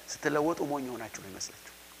ሀገር ስትለወጡ ሞኝ ሆናችሁ ነው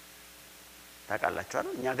ይመስላችሁ ታውቃላችሁ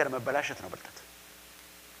አይደል እኛ ሀገር መበላሸት ነው በልጠት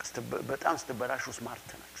በጣም ስትበላሹ ስማርት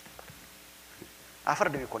ናችሁ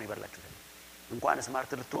አፈርደም እኮ ነው ይበላችሁ እንኳን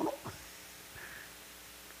ስማርት ልትሆኑ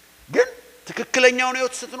ግን ትክክለኛው ነው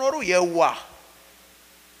ስትኖሩ የዋ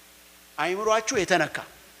አይምሯችሁ የተነካ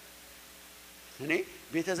እኔ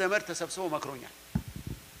ቤተ ዘመድ ተሰብስበው መክሮኛል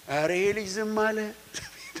አሬ ልጅ ዝም አለ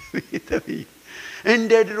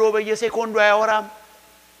እንደ ድሮ በየሴኮንዱ አያወራም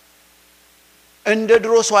እንደ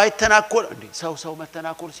ድሮ ሰው አይተናኮል እንዴ ሰው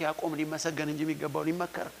መተናኮል ሲያቆም ሊመሰገን እንጂ የሚገባው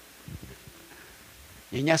ሊመከር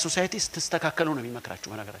የኛ ሶሳይቲ ስትስተካከሉ ነው የሚመክራችሁ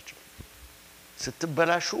በነገራችን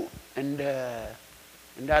ስትበላሹ እንደ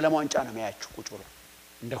ዓለም ዋንጫ ነው የሚያያችሁ ቁጭ ብሎ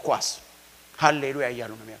እንደ ኳስ ሃሌሉያ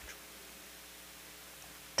ያያሉ ነው የሚያያችሁ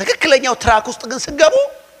ትክክለኛው ትራክ ውስጥ ግን ስገቡ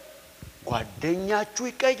ጓደኛችሁ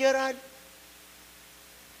ይቀየራል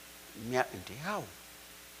እንዴው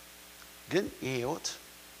ግን ይሄ ህይወት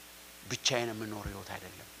ብቻዬን የምኖር ህይወት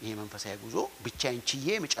አይደለም ይሄ መንፈሳዊ ጉዞ ብቻዬን ችዬ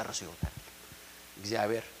መጨረስ ህይወት አይደለም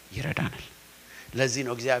እግዚአብሔር ይረዳናል ለዚህ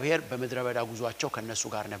ነው እግዚአብሔር በመድረ በዳ ጉዟቸው ከነሱ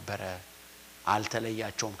ጋር ነበረ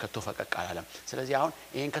አልተለያቸውም ከቶ ፈቀቅ አላለም ስለዚህ አሁን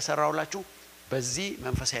ይሄን ከሰራውላችሁ በዚህ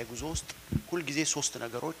መንፈሳዊ ጉዞ ውስጥ ሁሉ ጊዜ ሶስት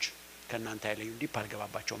ነገሮች ከናንተ አይለዩ ዲፕ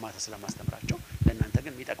አልገባባቸው ማታ ስለማስተምራቸው ለናንተ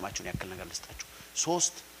ግን የሚጠቅማችሁን ያክል ነገር ልስጣችሁ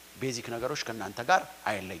ሶስት ቤዚክ ነገሮች ከናንተ ጋር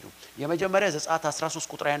አይለዩም የመጀመሪያ ዘጸአት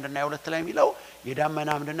 13 ቁጥር 1 እና 2 ላይ የሚለው የዳመና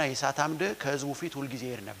አምድና የእሳት አምድ ከህዝቡ ፊት ሁሉ ጊዜ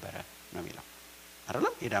ይሄድ ነበር ነው የሚለው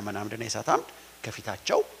አይደለም የዳመና አምድና የእሳት አምድ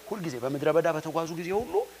ከፊታቸው ሁሉ ጊዜ በመድረ በዳ በተጓዙ ጊዜ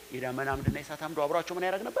ሁሉ የዳመና አምድና የእሳት አምዱ አብራቸው ምን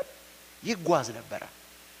ያደርግ ነበር ይጓዝ ነበር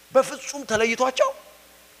በፍጹም ተለይቷቸው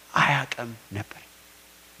አያቀም ነበር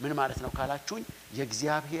ምን ማለት ነው ካላችሁኝ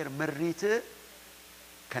የእግዚአብሔር ምሪት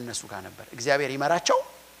ከነሱ ጋር ነበር እግዚአብሔር ይመራቸው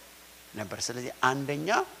ነበር ስለዚህ አንደኛ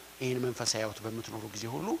ይሄን መንፈሳዊ ህይወት በመትኖሩ ጊዜ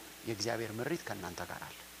ሁሉ የእግዚአብሔር ምሪት ከናንተ ጋር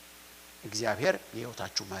አለ እግዚአብሔር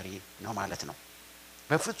የህይወታችሁ መሪ ነው ማለት ነው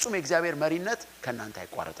በፍጹም የእግዚአብሔር መሪነት ከናንተ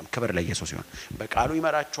አይቋረጥም ክብር ለኢየሱስ ይሁን በቃሉ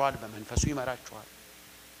ይመራችኋል በመንፈሱ ይመራችኋል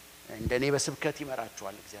እንደኔ በስብከት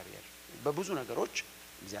ይመራችኋል እግዚአብሔር በብዙ ነገሮች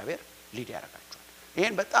እግዚአብሔር ሊድ ያደርጋችኋል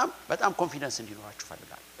ይሄን በጣም ኮንፊደንስ እንዲኖራችሁ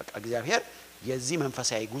ፈልጋለሁ በቃ እግዚአብሔር የዚህ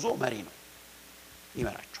መንፈሳዊ ጉዞ መሪ ነው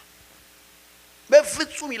ይመራችኋል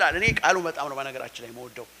በፍጹም ይላል እኔ ቃሉ በጣም ነው በነገራችን ላይ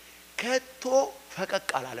መወደው ከቶ ፈቀቅ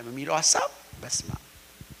አላለም የሚለው ሐሳብ በስማ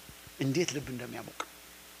እንዴት ልብ እንደሚያሞቅ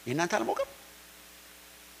የናንተ አልሞቀም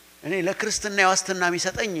እኔ ለክርስትና ያዋስትና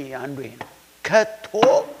የሚሰጠኝ አንዱ ይሄ ነው ከቶ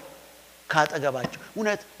ካጠገባቸው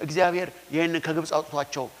እውነት እግዚአብሔር ይሄን ከግብጽ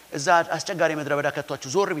አውጥቷቸው እዛ አስቸጋሪ መድረ በዳ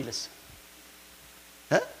ከተቷቸው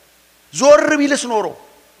ዞር ቢልስ ኖሮ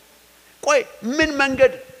ቆይ ምን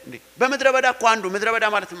መንገድ እንዴ በመድረ በዳ እኮ አንዱ መድረ በዳ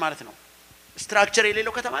ማለት ነው ስትራክቸር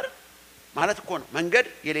የሌለው ከተማ አይደል ማለት እኮ ነው መንገድ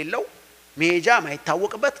የሌለው ሜጃ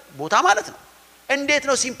ማይታወቅበት ቦታ ማለት ነው እንዴት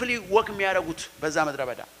ነው ሲምፕሊ ወክ የሚያደርጉት በዛ መድረ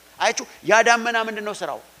በዳ አይቹ ያዳመና ምንድነው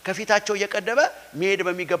ስራው ከፊታቸው እየቀደመ መሄድ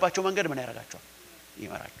በሚገባቸው መንገድ ምን ያደርጋቸዋል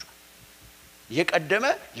ይመራቸዋል የቀደመ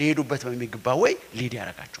ሊሄዱበት በሚገባው ወይ ሊድ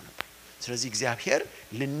ያደርጋቸው ነበር ስለዚህ እግዚአብሔር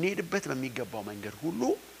ልንሄድበት በሚገባው መንገድ ሁሉ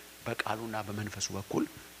በቃሉና በመንፈሱ በኩል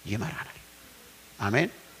ይመራናል አሜን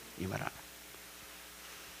ይመራናል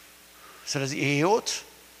ስለዚህ ይሄ ህይወት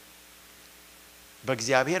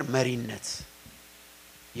በእግዚአብሔር መሪነት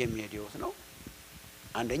የሚሄድ ህይወት ነው።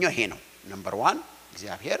 አንደኛው ይሄ ነው። ነምበር 1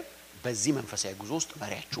 እግዚአብሔር በዚህ መንፈሳዊ ጉዞ ውስጥ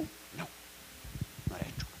መሪያችሁ ነው።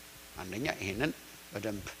 አንደኛ ይሄንን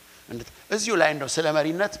በደንብ እዚሁ ላይ እንደው ስለ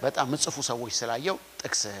መሪነት በጣም ምጽፉ ሰዎች ስላየው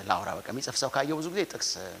ጥቅስ ላውራ። በቃ የሚጽፍ ሰው ካየው ብዙ ጊዜ ጥቅስ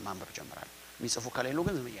ማንበብ ጀምራል። የሚጽፉ ከሌሉ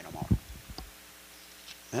ግን ዝም ብዬ ነው ማውራው።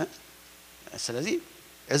 ስለዚህ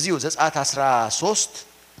እዚሁ ዘጸአት 13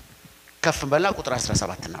 ከፍ በላ ቁጥር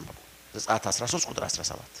 17 እናንበው። ዘጸአት 13 ቁጥር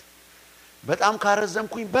 17 በጣም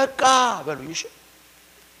ካረዘምኩኝ በቃ በሉኝ። እሺ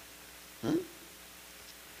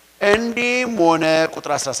እንዲህም ሆነ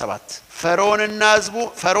ቁጥር 17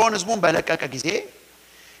 ፈርዖን ህዝቡን በለቀቀ ጊዜ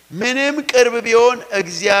ምንም ቅርብ ቢሆን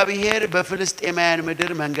እግዚአብሔር በፍልስጤማውያን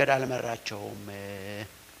ምድር መንገድ አልመራቸውም።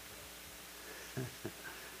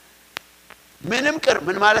 ምንም ቅርብ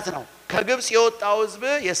ምን ማለት ነው? ከግብጽ የወጣው ህዝብ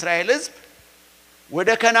የእስራኤል ህዝብ ወደ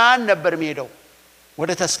ከነዓን ነበር የሚሄደው፣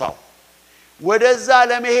 ወደ ተስፋው ወደዛ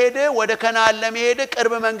ለመሄድ ወደ ከነዓን ለመሄድ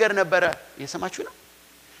ቅርብ መንገድ ነበረ። እየሰማችሁ ነው?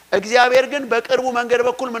 እግዚአብሔር ግን በቅርቡ መንገድ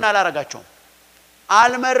በኩል ምን አላረጋቸውም?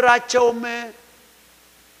 አልመራቸውም።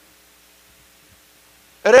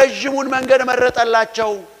 ረጅሙን መንገድ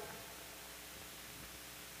መረጠላቸው።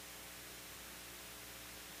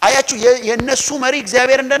 አያችሁ የነሱ መሪ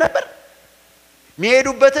እግዚአብሔር እንደነበር።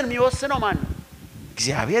 የሚሄዱበትን የሚወስነው ማን ነው?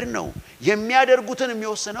 እግዚአብሔር ነው። የሚያደርጉትን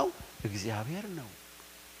የሚወስነው እግዚአብሔር ነው።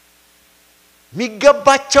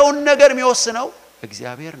 የሚገባቸውን ነገር የሚወስነው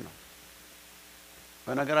እግዚአብሔር ነው።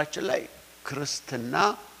 በነገራችን ላይ ክርስትና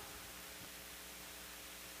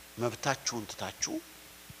መብታችሁን ትታችሁ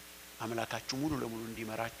አምላካችሁ ሙሉ ለሙሉ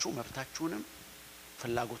እንዲመራችሁ መብታችሁንም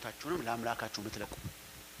ፍላጎታችሁንም ለአምላካችሁ ምትለቁ።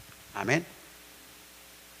 አሜን።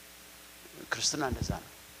 ክርስትና እንደዛ ነው።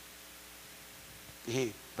 ይሄ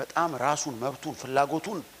በጣም ራሱን መብቱን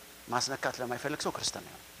ፍላጎቱን ማስነካት ለማይፈልግ ሰው ክርስትና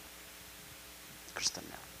ነው።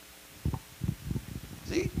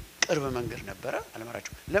 እዚህ ቅርብ መንገድ ነበረ፣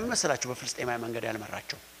 አልመራቸው። ለምን መሰላችሁ? በፍልስጤማዊ መንገድ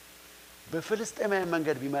ያልመራቸው። በፍልስጤማዊ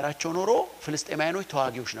መንገድ ቢመራቸው ኖሮ ፍልስጤማውያኖች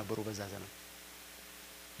ተዋጊዎች ነበሩ። በዛ ዘመን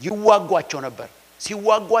ይዋጓቸው ነበር።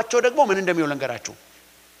 ሲዋጓቸው ደግሞ ምን እንደሚሆን ልንገራችሁ።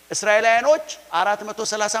 እስራኤላውያኖች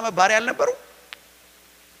 430 ዓመት ባሪያ አልነበሩ?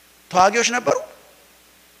 ተዋጊዎች ነበሩ?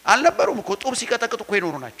 አልነበሩም እኮ። ጡብ ሲቀጠቅጡ እኮ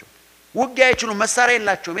ይኖሩ ናቸው። ውጊያ አይችሉም፣ መሳሪያ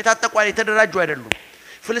የላቸውም፣ የታጠቁ የተደራጁ አይደሉም።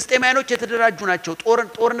 ፍልስጤማውያኖች የተደራጁ ናቸው፣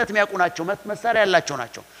 ጦርነት የሚያውቁ ናቸው፣ መሳሪያ ያላቸው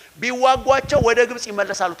ናቸው። ቢዋጓቸው ወደ ግብጽ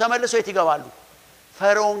ይመለሳሉ። ተመልሰው የት ይገባሉ?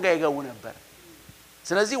 ፈርዖን ጋር ይገቡ ነበር።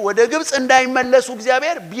 ስለዚህ ወደ ግብጽ እንዳይመለሱ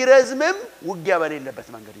እግዚአብሔር ቢረዝምም ውጊያ በሌለበት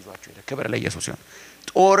መንገድ ይዟቸው ሄደ። ክብር ለኢየሱስ ይሁን።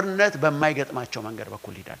 ጦርነት በማይገጥማቸው መንገድ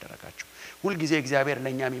በኩል ሊዳ አደረጋቸው። ሁሉ ጊዜ እግዚአብሔር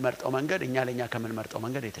ለኛ የሚመርጠው መንገድ እኛ ለኛ ከምንመርጠው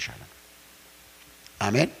መንገድ የተሻለ ነው።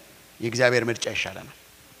 አሜን። የእግዚአብሔር ምርጫ ይሻለናል።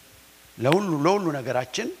 ለሁሉ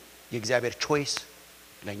ነገራችን የእግዚአብሔር ቾይስ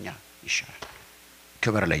ለኛ ይሻላል።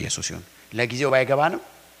 ክብር ለኢየሱስ ይሁን። ለጊዜው ባይገባንም፣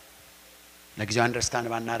 ለጊዜው አንደርስታንድ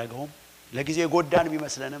ባናረገውም፣ ለጊዜው ጎዳን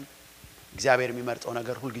ቢመስለንም እግዚአብሔር የሚመርጠው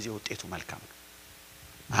ነገር ሁሉ ጊዜ ውጤቱ መልካም ነው።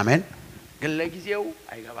 አሜን። ግን ለጊዜው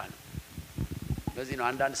አይገባንም። ለዚህ ነው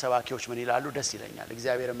አንዳንድ ሰባኪዎች ምን ይላሉ? ደስ ይለኛል።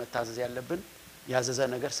 እግዚአብሔርን መታዘዝ ያለብን ያዘዘ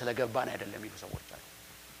ነገር ስለገባን አይደለም ይሉ ሰዎች አሉ።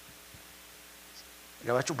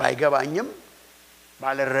 ገባችሁ? ባይገባኝም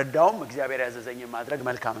ባልረዳውም እግዚአብሔር ያዘዘኝን ማድረግ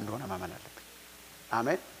መልካም እንደሆነ ማመን አለብን።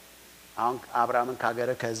 አሜን። አሁን አብርሃምን ካገረ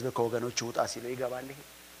ከህዝብ ከወገኖች ውጣ ሲለው ይገባል? ይሄ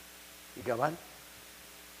ይገባል?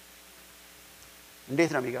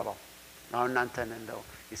 እንዴት ነው የሚገባው? አሁን እናንተን እንደው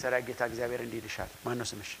የሰራዊት ጌታ እግዚአብሔር እንዲህ ይልሻል። ማን ነው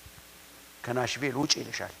ስምሽ? ከናሽቤል ውጪ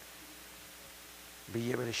ይልሻል ብዬ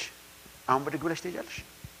ብልሽ አሁን ብድግ ብለሽ ትሄጃለሽ?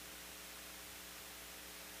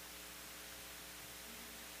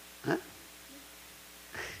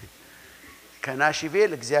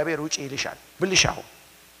 ከናሽቤል እግዚአብሔር ውጪ ይልሻል ብልሽ አሁን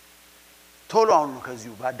ቶሎ አሁን ነው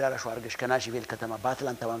ከዚሁ በአዳራሹ አድርገሽ ከናሽቤል ከተማ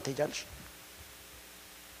በአትላንታ ባም ትሄጃለሽ?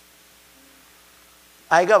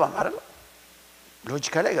 አይገባም አይደል?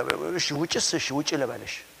 ሎጂካሊ እሺ ውጪስ? እሺ ውጪ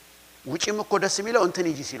ልበልሽ። ውጪም እኮ ደስ የሚለው እንትን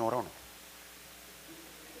ይጂ ሲኖረው ነው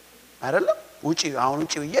አይደለም? ውጪ አሁን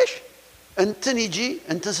ውጪ ብዬሽ እንትን ይጂ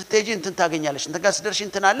እንትን ስትሄጂ እንትን ታገኛለሽ። እንትን ጋር ስደርሽ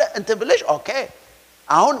እንትን አለ እንትን ብለሽ ኦኬ።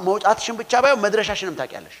 አሁን መውጣትሽን ብቻ ባይው መድረሻሽንም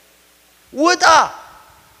ታውቂያለሽ። ውጣ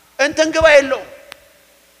እንትን ግባ የለውም።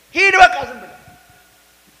 ሂድ በቃ ዝም ብለህ።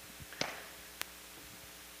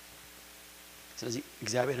 ስለዚህ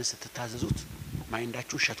እግዚአብሔርን ስትታዘዙት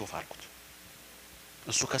ማይንዳችሁን ሸቶፍ አድርጉት።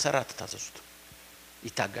 እሱ ከሰራ ተታዘዙት፣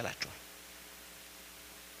 ይታገላችኋል።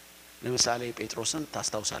 ለምሳሌ ጴጥሮስን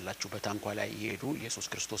ታስታውሳላችሁ። በታንኳ ላይ ይሄዱ ኢየሱስ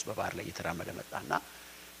ክርስቶስ በባህር ላይ እየተራመደ መጣና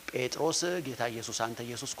ጴጥሮስ ጌታ ኢየሱስ አንተ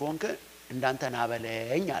ኢየሱስ ከሆንክ እንዳንተ ና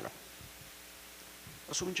በለኝ አለው።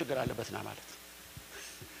 እሱ ምን ችግር አለበት ና ማለት?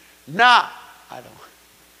 ና አለው።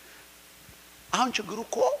 አሁን ችግሩ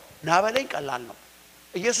እኮ ና በለኝ ቀላል ነው።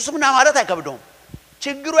 ኢየሱስም ና ማለት አይከብደውም።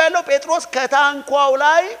 ችግሩ ያለው ጴጥሮስ ከታንኳው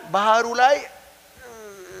ላይ ባህሩ ላይ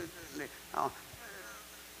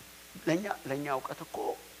ለኛ እውቀት እኮ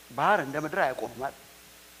ባህር እንደ ምድር አይቆምም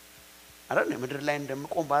አይደል? ምድር ላይ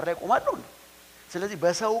እንደምቆም ባህር ላይ ቆማለሁ። ስለዚህ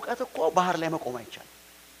በሰው እውቀት እኮ ባህር ላይ መቆም አይቻልም።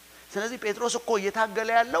 ስለዚህ ጴጥሮስ እኮ እየታገለ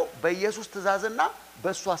ያለው በኢየሱስ ትእዛዝና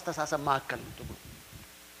በሱ አስተሳሰብ መካከል ነው። ትግሉ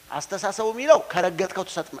አስተሳሰቡ የሚለው ከረገጥከው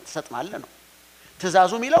ትሰጥማለህ ነው።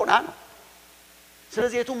 ትእዛዙ የሚለው ና ነው።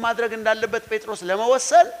 ስለዚህ የቱን ማድረግ እንዳለበት ጴጥሮስ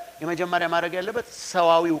ለመወሰን የመጀመሪያ ማድረግ ያለበት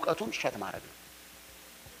ሰዋዊ እውቀቱን ሸት ማድረግ ነው።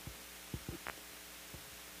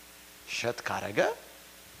 ሸት ካረገ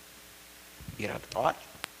ይረግጠዋል።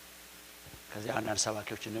 ከዚያ አንዳንድ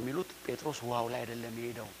ሰባኪዎች እንደሚሉት ጴጥሮስ ውሃው ላይ አይደለም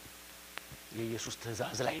የሄደው የኢየሱስ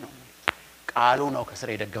ትእዛዝ ላይ ነው። ቃሉ ነው ከስር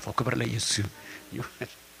የደገፈው። ክብር ለኢየሱስ ይሁን።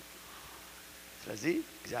 ስለዚህ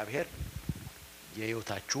እግዚአብሔር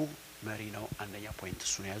የህይወታችሁ መሪ ነው። አንደኛ ፖይንት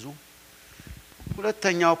እሱን ያዙ።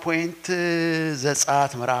 ሁለተኛው ፖይንት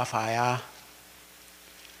ዘጸአት ምዕራፍ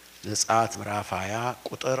 20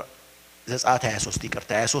 ቁጥር ዘጸአት 23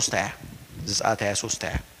 ይቅርታ 23 ዘጸአት 23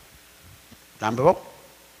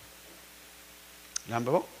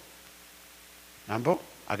 ላምበው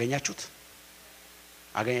አገኛችሁት?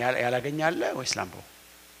 ያላገኛለ ወይስ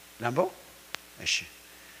ላምበው? እሺ።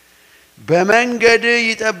 በመንገድ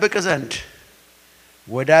ይጠብቅ ዘንድ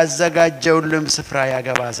ወዳዘጋጀውልም ስፍራ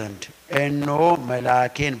ያገባ ዘንድ እነሆ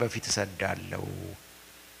መልአኬን በፊት እሰዳለሁ፣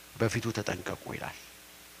 በፊቱ ተጠንቀቁ ይላል።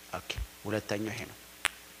 ኦኬ። ሁለተኛው ይሄ ነው።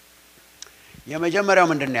 የመጀመሪያው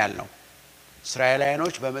ምንድነው ያልነው?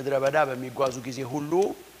 እስራኤላውያኖች በምድረ በዳ በሚጓዙ ጊዜ ሁሉ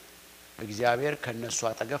እግዚአብሔር ከነሱ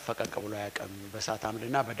አጠገብ ፈቀቅ ብሎ ያቀም በእሳት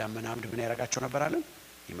አምድና በዳመና አምድ ምን ያረጋቸው ነበር አለ?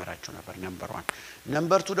 ይመራቸው ነበር። ነምበር 1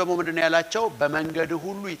 ነምበር 2 ደግሞ ምንድነው ያላቸው? በመንገድ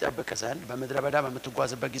ሁሉ ይጠብቅ ዘንድ በምድረ በዳ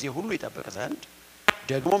በምትጓዝበት ጊዜ ሁሉ ይጠብቅ ዘንድ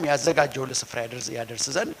ደግሞም ያዘጋጀው ለስፍራ ያደርስ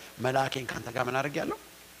ዘንድ መልአኬን ካንተ ጋር ምን አድርጌያለሁ?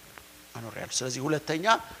 አኖሬያለሁ። ስለዚህ ሁለተኛ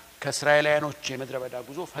ከእስራኤላውያኖች የምድረ በዳ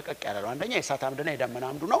ጉዞ ፈቀቅ ያለው አንደኛ የእሳት አምድና የዳመና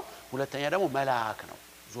አምዱ ነው። ሁለተኛ ደግሞ መልአክ ነው፣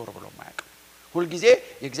 ዞር ብሎ ማያውቅ። ሁሉ ጊዜ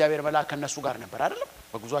የእግዚአብሔር መልአክ ከነሱ ጋር ነበር አይደለም?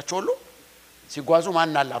 በጉዟቸው ሁሉ ሲጓዙ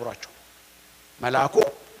ማን አለ አብሯቸው? መልአኩ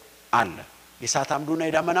አለ። የእሳት አምዱና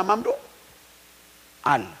የዳመና አምዱ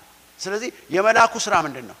አለ። ስለዚህ የመልአኩ ስራ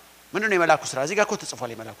ምንድነው? የመልአኩ ስራ? እዚህ ጋር እኮ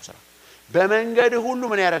ተጽፏል። የመልአኩ ስራ በመንገድ ሁሉ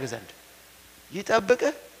ምን ያደርግ ዘንድ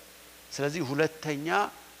ይጠብቅህ። ስለዚህ ሁለተኛ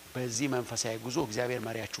በዚህ መንፈሳዊ ጉዞ እግዚአብሔር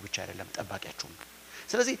መሪያችሁ ብቻ አይደለም ጠባቂያችሁም ነው።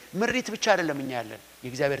 ስለዚህ ምሪት ብቻ አይደለም እኛ ያለን፣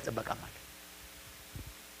 የእግዚአብሔር ጥበቃም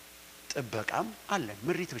አለ።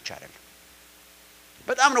 ምሪት ብቻ አይደለም።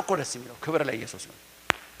 በጣም ነው እኮ ደስ የሚለው። ክብር ለኢየሱስ ነው።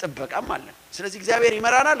 ጥበቃም አለ። ስለዚህ እግዚአብሔር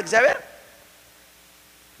ይመራናል። እግዚአብሔር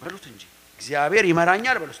በሉት እንጂ እግዚአብሔር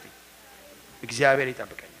ይመራኛል በሉት። እግዚአብሔር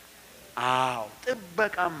ይጠብቀኛል። አዎ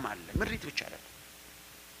ጥበቃም አለ። ምሪት ብቻ አይደለም።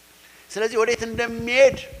 ስለዚህ ወዴት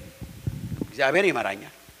እንደሚሄድ እግዚአብሔር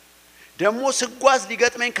ይመራኛል። ደግሞ ስጓዝ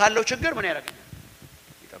ሊገጥመኝ ካለው ችግር ምን ያደርገኛል?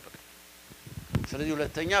 ይጠብቀኛል። ስለዚህ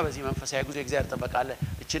ሁለተኛ በዚህ መንፈሳዊ ጉዞ እግዚአብሔር ተጠበቃለ።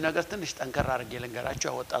 እቺ ነገር ትንሽ ጠንከራ አድርጌ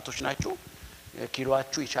ልንገራችሁ። ወጣቶች ናችሁ፣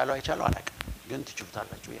 ኪሎአችሁ ይቻለው አይቻለው አላውቅም፣ ግን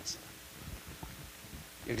ትችሉታላችሁ። ያስባል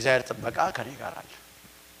የእግዚአብሔር ጥበቃ ከኔ ጋር አለ።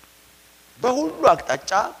 በሁሉ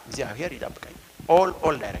አቅጣጫ እግዚአብሔር ይጠብቀኛል።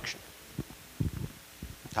 ኦል ዳይሬክሽን።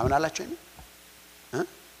 ታምናላችሁ?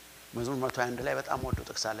 መዝሙር 121 ላይ በጣም ወዶ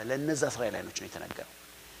ጥቅስ አለ። ለነዛ እስራኤላውያኖች ነው የተነገረው።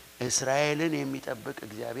 እስራኤልን የሚጠብቅ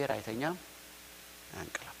እግዚአብሔር አይተኛም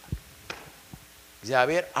ያንቀላፋል።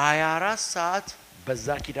 እግዚአብሔር 24 ሰዓት በዛ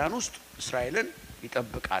ኪዳን ውስጥ እስራኤልን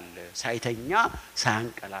ይጠብቃል። ሳይተኛ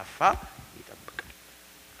ሳያንቀላፋ ይጠብቃል።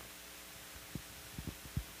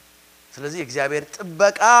 ስለዚህ እግዚአብሔር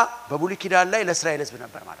ጥበቃ በብሉይ ኪዳን ላይ ለእስራኤል ሕዝብ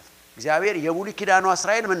ነበር ማለት ነው። እግዚአብሔር የብሉይ ኪዳኗ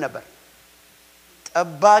እስራኤል ምን ነበር?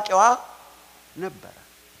 ጠባቂዋ ነበር።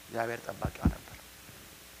 እግዚአብሔር ጠባቂዋ ነበር።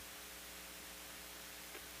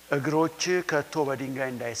 እግሮች ከቶ በድንጋይ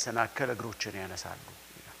እንዳይሰናከል እግሮችን ያነሳሉ።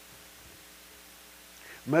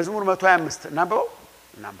 መዝሙር 125 እናንበው።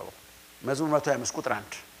 መዝሙር 125 ቁጥር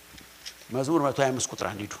 1 መዝሙር 125 ቁጥር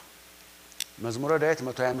 1 ሂዱ። መዝሙረ ዳዊት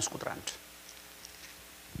 125 ቁጥር 1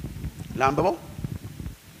 ላንበው።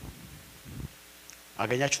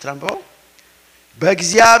 አገኛችሁት? ላንበው።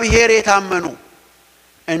 በእግዚአብሔር የታመኑ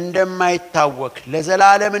እንደማይታወክ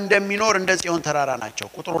ለዘላለም እንደሚኖር እንደ ጽዮን ተራራ ናቸው።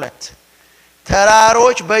 ቁጥር 2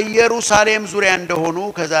 ተራሮች በኢየሩሳሌም ዙሪያ እንደሆኑ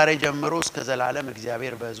ከዛሬ ጀምሮ እስከ ዘላለም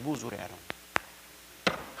እግዚአብሔር በሕዝቡ ዙሪያ ነው።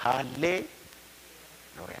 ሃሌሉያ።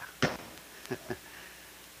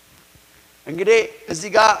 እንግዲህ እዚህ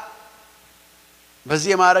ጋር በዚህ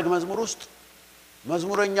የማዕረግ መዝሙር ውስጥ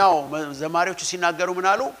መዝሙረኛው ዘማሪዎቹ ሲናገሩ ምን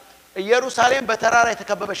አሉ? ኢየሩሳሌም በተራራ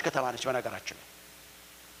የተከበበች ከተማ ነች። በነገራችን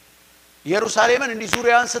ኢየሩሳሌምን እንዲህ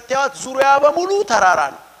ዙሪያዋን ስታዩት ዙሪያ በሙሉ ተራራ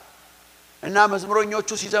ነው። እና መዝሙረኞቹ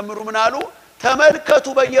ሲዘምሩ ምን አሉ? ተመልከቱ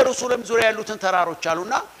በኢየሩሳሌም ዙሪያ ያሉትን ተራሮች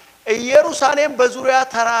አሉና ኢየሩሳሌም በዙሪያ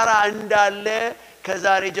ተራራ እንዳለ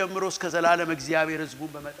ከዛሬ ጀምሮ እስከ ዘላለም እግዚአብሔር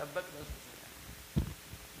ሕዝቡን በመጠበቅ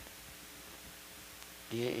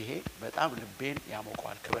ይሄ በጣም ልቤን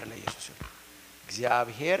ያሞቀዋል። ክብር ለኢየሱስ ይሁን።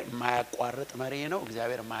 እግዚአብሔር የማያቋርጥ መሪ ነው።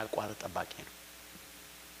 እግዚአብሔር የማያቋርጥ ጠባቂ ነው።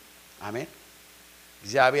 አሜን።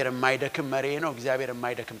 እግዚአብሔር የማይደክም መሪ ነው። እግዚአብሔር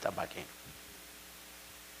የማይደክም ጠባቂ ነው።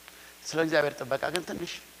 ስለ እግዚአብሔር ጥበቃ ግን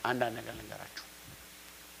ትንሽ አንዳንድ ነገር ልንገራችሁ።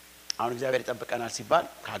 አሁን እግዚአብሔር ይጠብቀናል ሲባል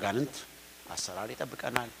ከአጋንንት አሰራር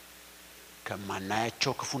ይጠብቀናል፣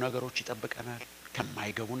 ከማናያቸው ክፉ ነገሮች ይጠብቀናል፣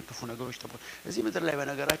 ከማይገቡን ክፉ ነገሮች ይጠብቀናል። እዚህ ምድር ላይ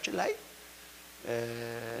በነገራችን ላይ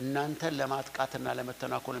እናንተን ለማጥቃትና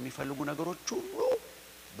ለመተናኮል የሚፈልጉ ነገሮች ሁሉ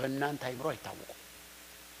በእናንተ አይምሮ አይታወቁም።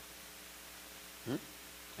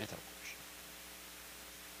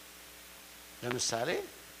 ለምሳሌ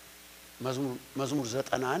መዝሙር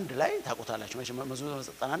 91 ላይ ታውቁታላችሁ። መዝሙር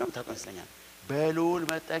 91 ታውቁ ይመስለኛል። በልዑል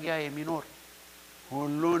መጠጊያ የሚኖር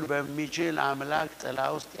ሁሉን በሚችል አምላክ ጥላ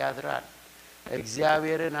ውስጥ ያድራል።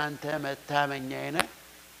 እግዚአብሔርን አንተ መታመኛዬ ነህ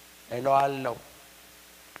እለዋለሁ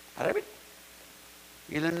አረብ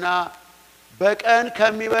ይልና በቀን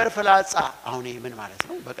ከሚበር ፍላጻ። አሁን ይሄ ምን ማለት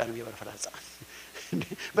ነው? በቀን የሚበር ፍላጻ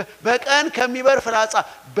በቀን ከሚበር ፍላጻ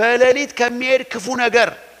በሌሊት ከሚሄድ ክፉ ነገር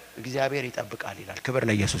እግዚአብሔር ይጠብቃል ይላል። ክብር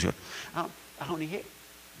ለኢየሱስ ይሁን። አሁን ይሄ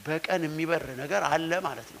በቀን የሚበር ነገር አለ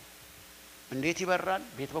ማለት ነው። እንዴት ይበራል?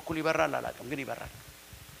 ቤት በኩል ይበራል አላውቅም፣ ግን ይበራል።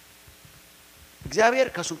 እግዚአብሔር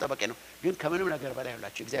ከሱም ጠበቀ ነው። ግን ከምንም ነገር በላይ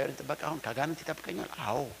ሁላችሁ እግዚአብሔርን ጥበቃ አሁን ከአጋንንት ይጠብቀኛል።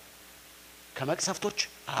 አዎ። ከመቅሰፍቶች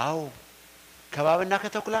አዎ። ከባብና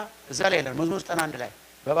ከተኩላ እዛ ላይ ይላል መዝሙር 91 ላይ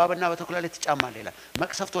በባብና በተኩላ ላይ ትጫማለህ ይላል።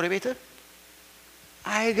 መቅሰፍት ወደ ቤትህ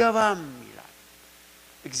አይገባም ይላል።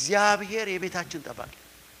 እግዚአብሔር የቤታችን ጠባቂ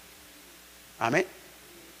አሜን።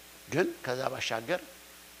 ግን ከዛ ባሻገር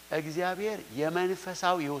እግዚአብሔር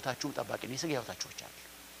የመንፈሳዊ ህይወታችሁም ጠባቂ ነው። የሥጋ ህይወታችሁ ብቻ አይደለም።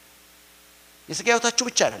 የሥጋ ህይወታችሁ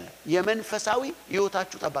ብቻ አይደለም፣ የመንፈሳዊ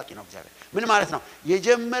ህይወታችሁ ጠባቂ ነው እግዚአብሔር። ምን ማለት ነው?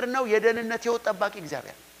 የጀመርነው የደህንነት ህይወት ጠባቂ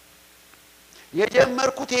እግዚአብሔር ነው።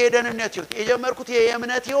 የጀመርኩት የደህንነት ህይወት፣ የጀመርኩት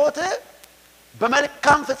የእምነት ህይወት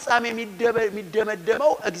በመልካም ፍጻሜ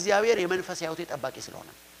የሚደመደመው እግዚአብሔር የመንፈሳዊ ህይወት ጠባቂ ስለሆነ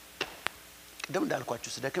ቅድም እንዳልኳችሁ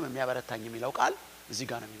ስደክም የሚያበረታኝ የሚለው ቃል እዚህ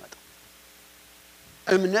ጋር ነው የሚመጣው።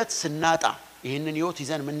 እምነት ስናጣ ይሄንን ህይወት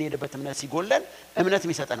ይዘን የምንሄድበት እምነት ሲጎለን እምነት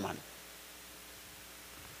የሚሰጠን ማለት ነው።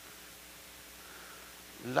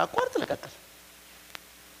 ላቋርጥ ለቀጥል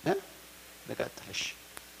ለቀጥልሽ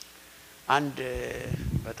አንድ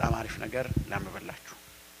በጣም አሪፍ ነገር ላምበላችሁ።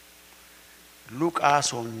 ሉቃስ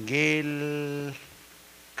ወንጌል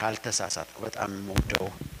ካልተሳሳትኩ በጣም የምወደው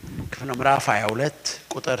ክፍል ነው። ምዕራፍ 22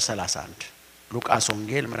 ቁጥር 31 ሉቃስ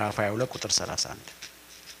ወንጌል ምዕራፍ 22 ቁጥር 31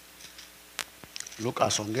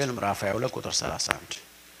 ሉቃስ ወንጌል ምዕራፍ 22 ቁጥር 31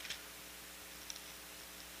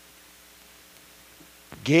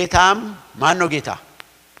 ጌታም ማን ነው ጌታ?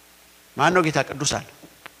 ማን ነው ጌታ? ቅዱሳን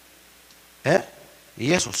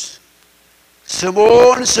ኢየሱስ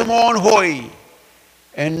ስምዖን ስምዖን ሆይ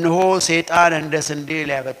እነሆ ሰይጣን እንደ ስንዴ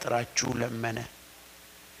ሊያበጥራችሁ ለመነ፣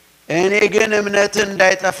 እኔ ግን እምነትህ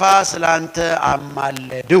እንዳይጠፋ ስላንተ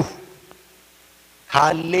አማለድሁ።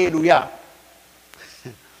 ሃሌሉያ።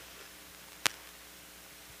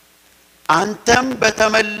 አንተም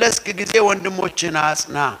በተመለስክ ጊዜ ወንድሞችን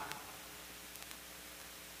አጽና።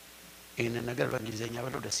 ይህንን ነገር በእንግሊዘኛ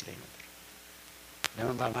ብለው ደስ ይለኝ ነበር።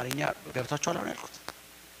 ለምን በአማርኛ ገብታችኋል? አሁን ያልኩት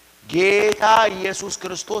ጌታ ኢየሱስ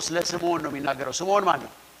ክርስቶስ ለስምዖን ነው የሚናገረው። ስምዖን ማን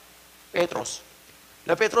ነው? ጴጥሮስ።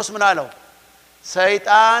 ለጴጥሮስ ምን አለው?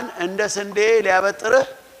 ሰይጣን እንደ ስንዴ ሊያበጥርህ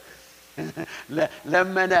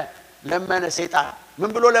ለመነ። ሰይጣን ምን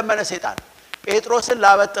ብሎ ለመነ? ሰይጣን ጴጥሮስን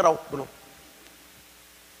ላበጥረው ብሎ።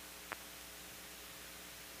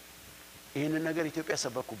 ይህንን ነገር ኢትዮጵያ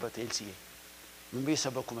ሰበኩበት። ኤልሲኤ ምን ብዬ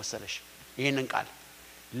ሰበኩ መሰለሽ? ይህንን ቃል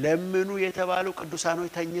ለምኑ የተባሉ ቅዱሳኖች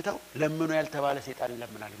ተኝተው ለምኑ ያልተባለ ሰይጣን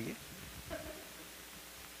ይለምናል ብዬ።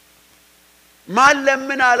 ማን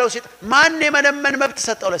ለምን አለው? ሰይጣን። ማን የመለመን መብት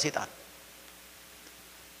ሰጠው ለሰይጣን?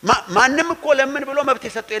 ማንም እኮ ለምን ብሎ መብት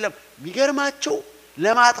የሰጠው የለም። የሚገርማቸው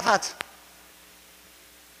ለማጥፋት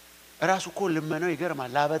ራሱ እኮ ልመናው ይገርማል።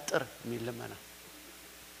 ላበጥር የሚል ልመና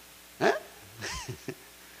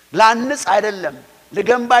ላንጽ አይደለም፣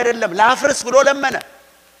 ልገንባ አይደለም፣ ላፍርስ ብሎ ለመነ።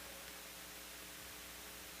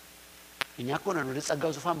 እኛ እኮ ነን ወደ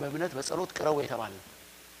ጸጋው ዙፋን በእምነት በጸሎት ቅረቡ የተባልን።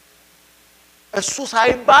 እሱ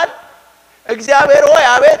ሳይባል እግዚአብሔር ሆይ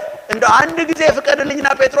አቤት እንደ አንድ ጊዜ ፍቀድልኝና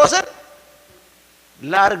ጴጥሮስን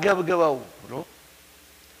ላርገብግበው ብሎ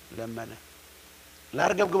ለመነ።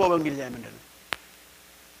 ላርገብግበው በእንግሊዝኛ ምንድን ነው?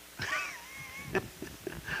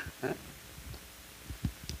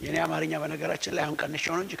 የኔ አማርኛ በነገራችን ላይ አሁን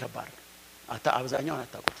ቀንሼው ነው እንጂ ከባድ ነው። አብዛኛውን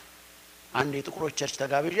አታውቁት። አንድ የጥቁሮች ቸርች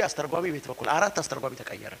ተጋብዤ አስተርጓሚ ቤት በኩል 4 አስተርጓሚ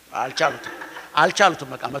ተቀየረ። አልቻሉትም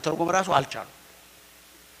በቃ መተርጎም ራሱ አልቻሉም።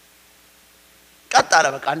 ቀጥ አለ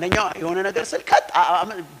በቃ አንደኛው የሆነ ነገር ስል ቀጥ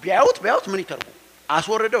ቢያዩት ምን ይተርጉ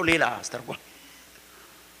አስወርደው ሌላ አስተርጓሚ።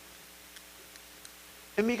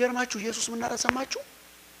 የሚገርማችሁ ኢየሱስ ምን አረሰማችሁ?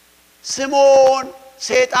 ስምዖን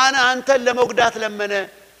ሰይጣን አንተን ለመጉዳት ለመነ፣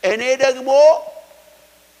 እኔ ደግሞ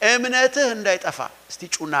እምነትህ እንዳይጠፋ። እስቲ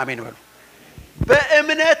ጩና አሜን በሉ።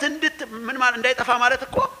 በእምነት ምን ማለት እንዳይጠፋ ማለት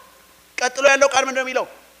እኮ ቀጥሎ ያለው ቃል ምንድነው የሚለው?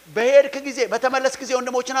 በሄድክ ጊዜ በተመለስ ጊዜ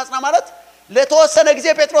ወንድሞችን አጽና ማለት ለተወሰነ ጊዜ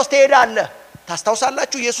ጴጥሮስ ትሄዳለህ።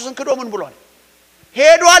 ታስታውሳላችሁ ኢየሱስን ክዶ ምን ብሏል?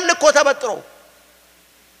 ሄዷል እኮ ተበጥሮ።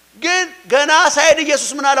 ግን ገና ሳይድ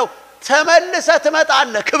ኢየሱስ ምን አለው? ተመልሰህ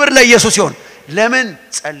ትመጣለህ። ክብር ለኢየሱስ ይሁን። ለምን?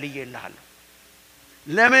 ጸልዬልሃለሁ።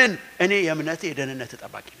 ለምን? እኔ የእምነትህ የደህንነትህ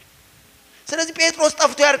ጠባቂ ነኝ። ስለዚህ ጴጥሮስ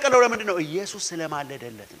ጠፍቶ ያርቀለው ለምንድን ነው? ኢየሱስ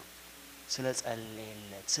ስለማለደለት ነው፣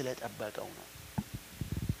 ስለጸለየለት ስለጠበቀው ነው።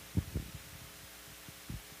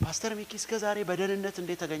 ፓስተር ሚኪ እስከ ዛሬ በደህንነት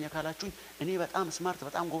እንዴት ተገኘ ካላችሁኝ እኔ በጣም ስማርት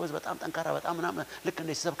በጣም ጎበዝ በጣም ጠንካራ በጣም ምናምን ልክ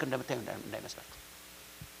እንደ ሲሰብክ እንደምታዩ እንዳይመስላችሁ።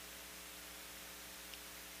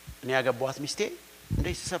 እኔ ያገባኋት ሚስቴ እንደ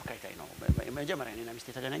ሲሰብክ አይታይ ነው። መጀመሪያ እኔና ሚስቴ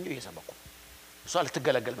ተገናኘው እየሰበኩ እሷ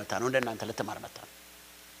ልትገለገል መጣ ነው እንደናንተ ልትማር መጣ ነው።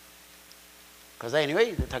 ከዛ ኤኒዌይ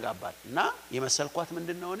ተጋባል እና የመሰልኳት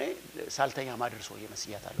ምንድነው እኔ ሳልተኛ ማድር ሰው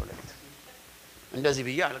እየመስያታለሁ ለሊት እንደዚህ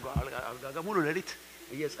ብዬ አልጋ ሙሉ ለሊት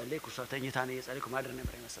እየጸለይኩ እሷ ተኝታ ነው እየጸለይኩ ማድር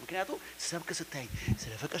ነበር የመሰለው። ምክንያቱም ሰብክ ስታይ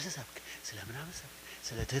ስለ ፍቅር ስሰብክ ስለ ምናምን ስሰብክ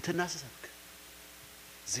ስለ ትህትና ስሰብክ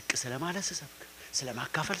ዝቅ ስለ ማለት ስሰብክ ስለ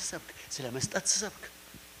ማካፈል ስሰብክ ስለ መስጠት ስሰብክ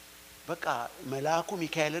በቃ መልአኩ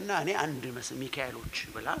ሚካኤልና እኔ አንድ ሚካኤሎች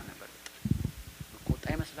ብላ ነበር። ቆጣ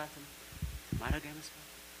አይመስላትም፣ ማረግ አይመስላትም፣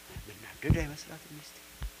 መናደድ አይመስላትም። ሚስቴ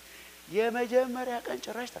የመጀመሪያ ቀን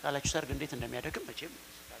ጭራሽ ተቃላችሁ ሰርግ እንዴት እንደሚያደክም መቼም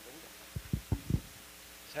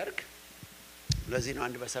ሰርግ ለዚህ ነው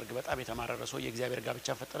አንድ በሰርግ በጣም የተማረረ ሰው የእግዚአብሔር ጋብቻ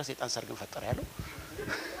ፈጠረ ሰይጣን ሰርግን ፈጠረ ያለው።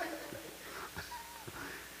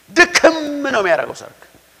 ድክም ነው የሚያደርገው ሰርግ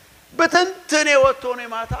በትንትኔ ወጥቶ ነው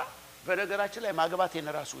ማታ። በነገራችን ላይ ማግባት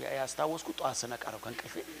የነራሱ ያስታወስኩት ጧት ስነቃ ነው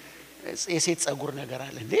ከንቀፌ የሴት ጸጉር ነገር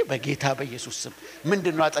አለ እንዴ በጌታ በኢየሱስ ስም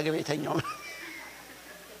ምንድነው አጠገቤ የተኛው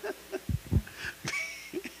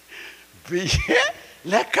ብዬ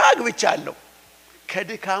ለካ አግብቻለሁ።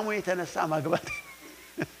 ከድካሙ የተነሳ ማግባት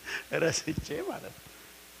ረስቼ ማለት ነው።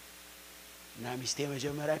 እና ሚስቴ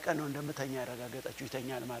መጀመሪያ ቀን ነው እንደምተኛ ያረጋገጠችው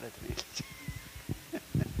ይተኛል ማለት ነው።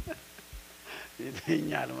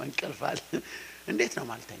 ይተኛል መንቀልፋል እንዴት ነው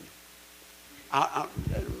ማልተኛው?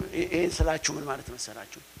 ይሄን ስላችሁ ምን ማለት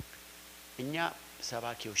መሰላችሁ? እኛ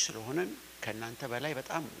ሰባኪዎች ስለሆነን ከናንተ በላይ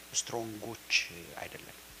በጣም ስትሮንጎች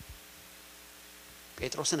አይደለም።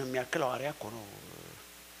 ጴጥሮስን የሚያክል ሐዋርያ እኮ ነው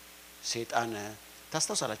ሰይጣን።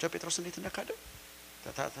 ታስታውሳላችሁ ጴጥሮስ እንዴት እንደካደው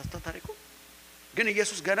ታሪኩ። ግን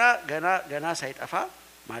ኢየሱስ ገና ሳይጠፋ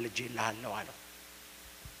ማልጄልሃለሁ አለው።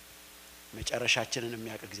 መጨረሻችንን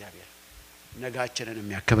የሚያውቅ እግዚአብሔር ነጋችንን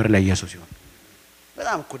የሚያከብር ለኢየሱስ ይሁን።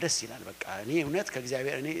 በጣም እኮ ደስ ይላል። በቃ እኔ እውነት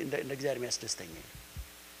ከእግዚአብሔር እኔ እንደ እግዚአብሔር የሚያስደስተኝ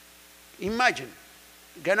ኢማጂን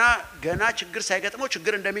ገና ችግር ሳይገጥመው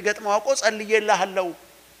ችግር እንደሚገጥመው አውቆ ጸልዬልሃለሁ።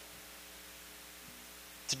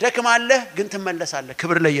 ትደክማለህ ግን ትመለሳለህ።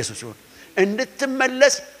 ክብር ለኢየሱስ ይሁን።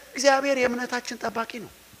 እንድትመለስ እግዚአብሔር የእምነታችን ጠባቂ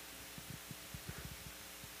ነው።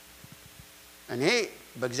 እኔ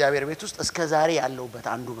በእግዚአብሔር ቤት ውስጥ እስከ ዛሬ ያለውበት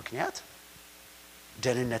አንዱ ምክንያት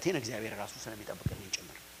ደህንነቴን እግዚአብሔር ራሱ ስለሚጠብቅልኝ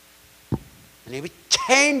ጭምር። እኔ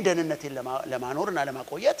ብቻዬን ደህንነቴን ለማኖርና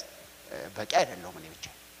ለማቆየት በቂ አይደለም። እኔ ብቻ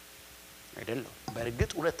አይደለም።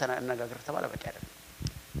 በርግጥ ሁለት ተነጋግር ተባለ በቂ አይደለም።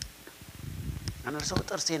 አንድ ሰው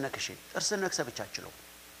ጥርሴን ነክሰ ብቻ አችለው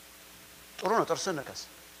ጥሩ ነው ጥርስን ነከስ።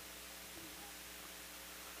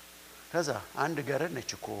 ከዛ አንድ ገረድ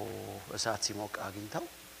ነች እኮ እሳት ሲሞቅ አግኝታው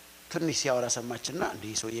ትንሽ ሲያወራ ሰማችና እንዴ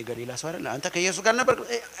ሰው የገሊላ ሰው አይደል አንተ ከኢየሱስ ጋር ነበር?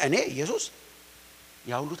 እኔ ኢየሱስ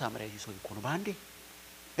ያውሉ ታምራ ኢየሱስ እኮ ነው ባንዴ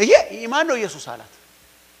ማን ነው ኢየሱስ አላት።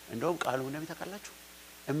 እንደውም ቃሉ እንደም ተካላችሁ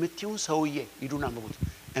እምትዩን ሰውዬ ይዱና አንብቡት።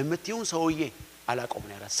 እምትዩን ሰውዬ አላቆም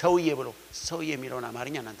ነው ያላት። ሰውዬ ብሎ ሰውዬ የሚለውን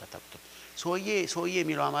አማርኛ እናንተ አታውቁት። ሰውዬ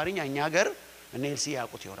የሚለው አማርኛ እኛ ሀገር እነ ኤልሲ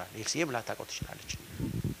ያውቁት ይሆናል። ኤልሲም ላታውቁት ትችላለች።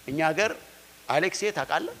 እኛ ሀገር አሌክስ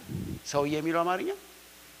ታውቃለህ? ሰውዬ የሚለው አማርኛ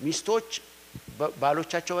ሚስቶች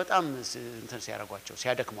ባሎቻቸው በጣም እንትን ሲያረጓቸው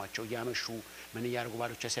ሲያደክሟቸው ያመሹ ምን ያርጉ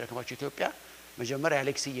ባሎቻቸው ሲያደክሟቸው ኢትዮጵያ መጀመሪያ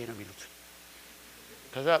አሌክስዬ ነው የሚሉት።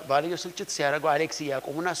 ከዛ ባልየው ስልችት ሲያረጉ አሌክስዬ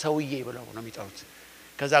ያቆሙና ሰውዬ ብለው ነው የሚጠሩት።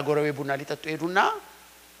 ከዛ ጎረቤ ቡና ሊጠጡ ሄዱና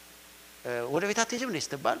ወደ ቤት አትሄጂም እንዴ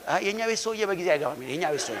ስትባል የኛ ቤት ሰውዬ በጊዜ አይገባም። የኛ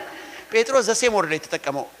ቤት ሰውዬ ጴጥሮስ ዘሴም ወርደ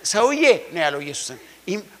የተጠቀመው ሰውዬ ነው ያለው ኢየሱስን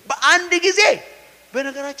በአንድ ጊዜ።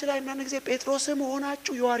 በነገራችን ላይ እናንተ ጊዜ ጴጥሮስም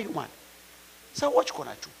ሆናችሁ ይዋሪው ማለት ሰዎች እኮ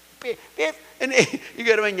ናችሁ። እኔ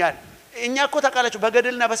ይገርመኛል እኛ እኮ ታውቃላችሁ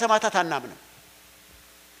በገድልና በሰማዕታት አናምንም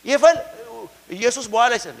ይፈል ኢየሱስ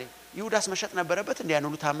በኋላ ይሰለ ይሁዳስ መሸጥ ነበረበት እንዴ ያን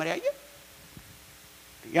ሁሉ ታምር ያየ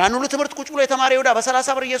ያን ሁሉ ትምህርት ቁጭ ብሎ የተማረ ይሁዳ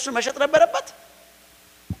በ30 ብር ኢየሱስ መሸጥ ነበረበት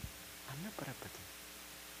አልነበረበትም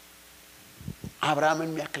አብርሃምን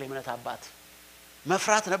የሚያክል የእምነት አባት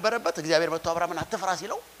መፍራት ነበረበት እግዚአብሔር መጥቶ አብርሃምን አትፍራ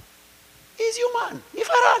ሲለው ኢዚው ማን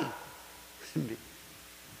ይፈራል እንዴ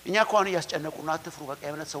እኛ እንኳን ያስጨነቁና አትፍሩ በቃ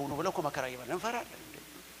የእምነት ሰው ነው ብለው መከራ ይባላል እንፈራለን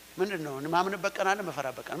ምንድነው ማምንበት ቀን አለ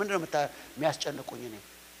መፈራበት ቀን ምንድነው የሚያስጨንቁኝ እኔ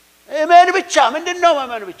እመን ብቻ ምንድነው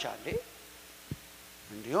ማመን ብቻ እንዴ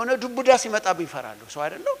የሆነ ዱብዳ ሲመጣብኝ ይፈራለሁ ሰው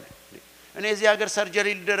አይደለም እኔ እዚህ ሀገር ሰርጀሪ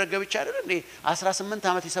ሊደረግ ብቻ አይደል እንዴ 18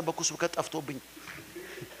 አመት የሰበኩስ ከጠፍቶብኝ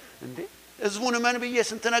እንዴ ህዝቡን እመን ብዬ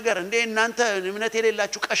ስንት ነገር እንዴ እናንተ እምነት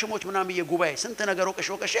የሌላችሁ ቀሽሞች ምናምን ብዬ ጉባኤ ስንት ነገር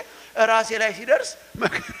ወቀሽ ራሴ ላይ ሲደርስ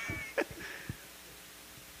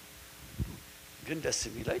ግን ደስ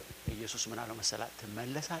የሚለኝ ኢየሱስ ምን አለው መሰላት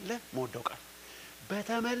ተመለሳለህ ሞደው ቃል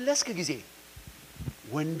በተመለስክ ጊዜ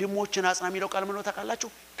ወንድሞችን አጽና የሚለው ቃል ምን ነው ታውቃላችሁ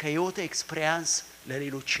ከህይወት ኤክስፒሪያንስ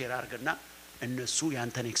ለሌሎች ሼር አድርግና እነሱ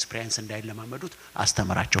ያንተን ኤክስፒሪያንስ እንዳይለማመዱት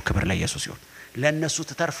አስተምራቸው ክብር ለኢየሱስ ይሁን ለነሱ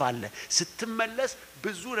ትተርፋለህ ስትመለስ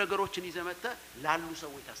ብዙ ነገሮችን ይዘመተ ላሉ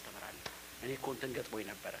ሰዎች ታስተምራለህ እኔ ኮንተን ገጥሞኝ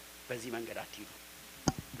ነበር በዚህ መንገድ አትይዱ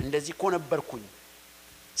እንደዚህ እኮ ነበርኩኝ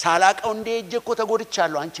ሳላቀው እንደ እጄ እኮ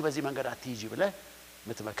ተጎድቻለሁ አንቺ በዚህ መንገድ አትይጂ ብለ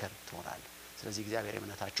ምትመከር ትሆናለህ ስለዚህ እግዚአብሔር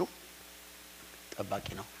የምነታችሁ ጠባቂ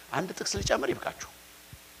ነው አንድ ጥቅስ ልጨምር ይብቃችሁ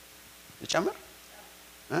ልጨምር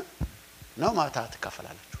ነው ማታ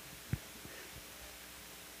ተካፈላላችሁ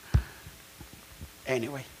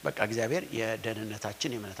anyway በቃ እግዚአብሔር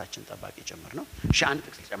የደህንነታችን የምነታችን ጠባቂ ጭምር ነው እሺ አንድ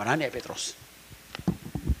ጥቅስ ልጨምር አንድ የጴጥሮስ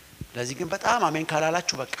ለዚህ ግን በጣም አሜን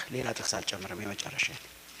ካላላችሁ በቃ ሌላ ጥቅስ አልጨምርም የመጨረሻ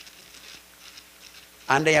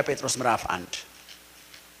አንደኛ ጴጥሮስ ምዕራፍ 1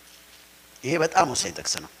 ይሄ በጣም ወሳኝ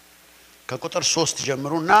ጥቅስ ነው ከቁጥር 3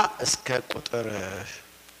 ጀምሩና እስከ ቁጥር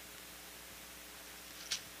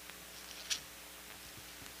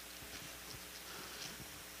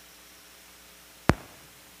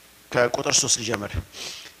ከቁጥር 3 ጀምር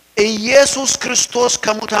ኢየሱስ ክርስቶስ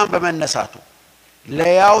ከሙታን በመነሳቱ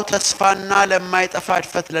ለያው ተስፋና ለማይጠፋ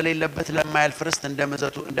እድፈት ለሌለበት ለማያልፍ ርስት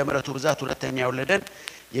እንደምረቱ ብዛት ሁለተኛ ወለደን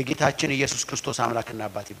የጌታችን ኢየሱስ ክርስቶስ አምላክና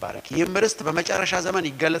አባት ይባረክ ይህም ርስት በመጨረሻ ዘመን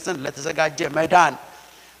ይገለጽን ለተዘጋጀ መዳን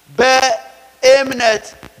በእምነት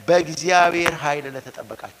በእግዚአብሔር ኃይል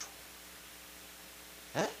ለተጠበቃችሁ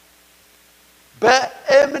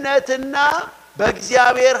በእምነትና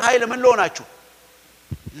በእግዚአብሔር ኃይል ምን ሆናችሁ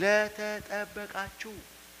ለተጠበቃችሁ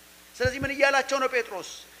ስለዚህ ምን ይያላቸው ነው ጴጥሮስ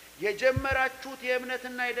የጀመራችሁት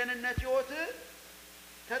የእምነትና የደህንነት ህይወት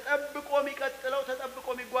ተጠብቆ የሚቀጥለው ተጠብቆ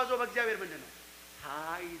የሚጓዘው በእግዚአብሔር ምንድነው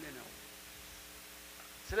ኃይል ነው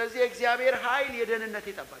ስለዚህ የእግዚአብሔር ኃይል የደህንነት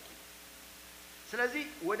ይጠባቂ ስለዚህ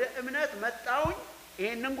ወደ እምነት መጣውኝ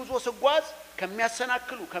ይሄንን ጉዞ ስጓዝ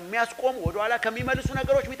ከሚያሰናክሉ ከሚያስቆሙ ወደ ኋላ ከሚመልሱ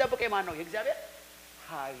ነገሮች የሚጠብቀኝ ማን ነው የእግዚአብሔር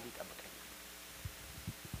ኃይል ይጠብቀኛል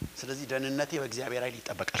ስለዚህ ደህንነቴ በእግዚአብሔር ኃይል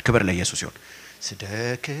ይጠበቃል ክብር ለኢየሱስ ይሁን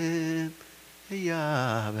ስደክም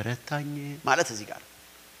ያበረታኝ ማለት እዚህ ጋር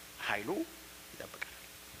ኃይሉ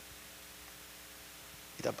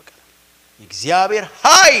ይጠብቃል የእግዚአብሔር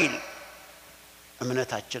ኃይል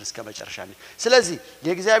እምነታችን እስከ መጨረሻ ነው ስለዚህ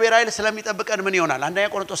የእግዚአብሔር ኃይል ስለሚጠብቀን ምን ይሆናል አንደኛ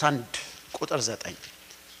ቆሮንቶስ 1 ቁጥር 9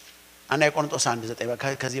 አንደኛ ቆሮንቶስ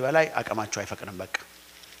 1:9 ከዚህ በላይ አቀማችሁ አይፈቅድም በቃ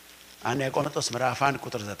አንደኛ ቆሮንቶስ ምዕራፍ 1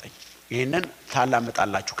 ቁጥር 9 ይሄንን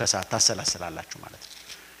ታላምጣላችሁ ከሰዓት ታሰላስላላችሁ ማለት ነው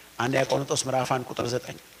አንደኛ ቆሮንቶስ ምዕራፍ 1 ቁጥር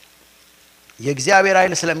 9 የእግዚአብሔር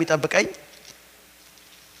ኃይል ስለሚጠብቀኝ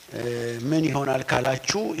ምን ይሆናል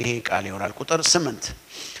ካላችሁ ይሄ ቃል ይሆናል ቁጥር 8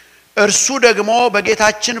 እርሱ ደግሞ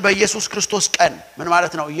በጌታችን በኢየሱስ ክርስቶስ ቀን ምን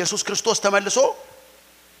ማለት ነው ኢየሱስ ክርስቶስ ተመልሶ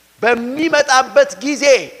በሚመጣበት ጊዜ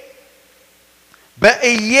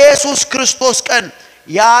በኢየሱስ ክርስቶስ ቀን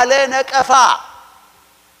ያለ ነቀፋ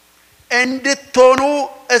እንድትሆኑ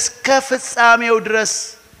እስከ ፍጻሜው ድረስ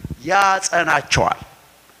ያጸናቸዋል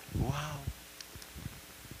ዋው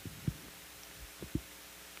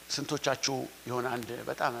ስንቶቻችሁ የሆነ አንድ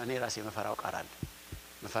በጣም እኔ ራሴ መፈራው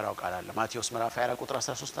ቃል አለ ማቴዎስ ምዕራፍ 24 ቁጥር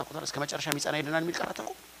 13 ቁጥር እስከ መጨረሻ የሚጸና ይድናል የሚል ቃል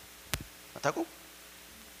አታውቁም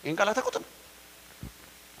ይሄን ቃል አታውቁም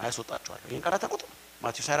አይሶጣችኋለሁ ይሄን ቃል አታውቁም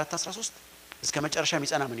ማቴዎስ 24:13 እስከ መጨረሻ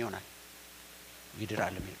የሚጸና ምን ይሆናል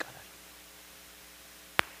ይድራል የሚል ቃል አለ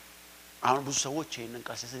አሁን ብዙ ሰዎች ይሄንን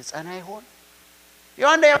ቃል ሲጸና ይሆን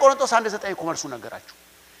አንደኛ ቆሮንቶስ 1:9 ኮመርሱ ነገራችሁ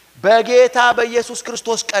በጌታ በኢየሱስ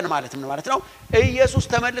ክርስቶስ ቀን ማለት ነው ኢየሱስ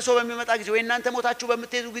ተመልሶ በሚመጣ ጊዜ ወይ እናንተ ሞታችሁ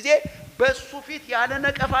በመተዙ ጊዜ በሱ ፊት ያለ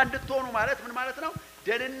ነቀፋ እንድትሆኑ ማለት ምን ማለት ነው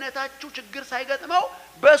ደህንነታችሁ ችግር ሳይገጥመው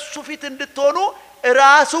በሱ ፊት እንድትሆኑ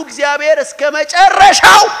ራሱ እግዚአብሔር እስከ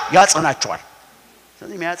መጨረሻው ያጸናቸዋል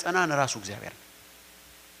ስለዚህ የሚያጸናን ራሱ እግዚአብሔር ነው።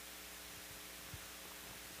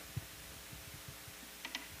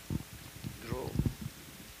 ድሮ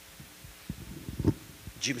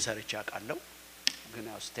ጂም ሰርቼ አውቃለሁ ግን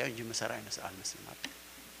ያው ስታዩኝ ጂም ሰራ አልመስልም ማለት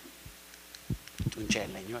ጡንቻ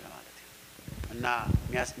የለኝም ለማለት ነው። እና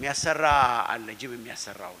የሚያሰራ አለ ጂም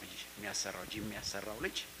የሚያሰራው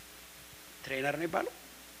ልጅ ትሬነር ነው ይባላል።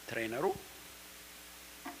 ትሬነሩ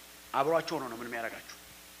አብሯቸው ነው ምን የሚያደርጋችሁ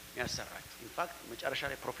የሚያሰራችሁ። ኢንፋክት መጨረሻ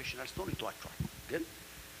ላይ ፕሮፌሽናል ስትሆኑ ይተዋችኋል፣ ግን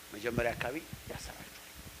መጀመሪያ አካባቢ ያሰራችኋል።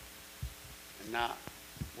 እና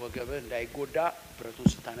ወገብህ እንዳይጎዳ ብረቱን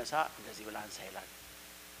ስታነሳ እንደዚህ ብለህ አንሳ ይላል።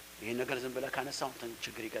 ይሄን ነገር ዝም ብለህ ካነሳው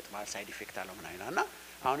ችግር ይገጥማል፣ ሳይድ ኢፌክት አለው ምን አይና። እና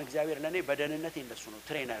አሁን እግዚአብሔር ለኔ በደህንነቴ እንደሱ ነው፣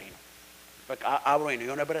 ትሬነሪ ነው። በቃ አብሮኝ ነው።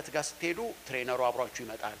 የሆነ ብረት ጋር ስትሄዱ ትሬነሩ አብሯችሁ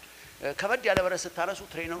ይመጣል። ከበድ ያለ ብረት ስታነሱ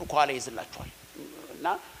ትሬነሩ ኳላ ይዝላችኋል እና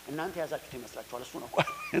እናንተ ያዛችሁት ይመስላችኋል፣ እሱ ነው ኳላ።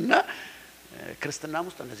 እና ክርስትናም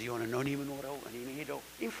ውስጥ እንደዚህ የሆነ ነው። እኔ የምኖረው እኔ የምሄደው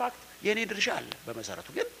ኢንፋክት የኔ ድርሻ አለ በመሰረቱ፣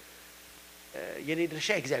 ግን የኔ ድርሻ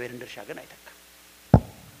የእግዚአብሔርን ድርሻ ግን አይተካም።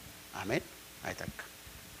 አሜን፣ አይተካም።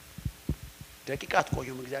 ደቂቃ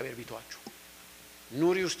አትቆዩም እግዚአብሔር ቢተዋችሁ።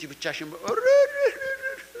 ኑሪ ውስጥ ብቻሽን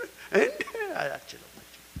አትችለው።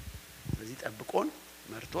 ስለዚህ ጠብቆን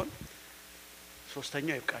መርቶን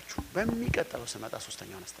ሶስተኛው ይብቃችሁ። በሚቀጥለው ስመጣ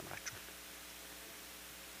ሶስተኛውን አስተምራችኋለሁ።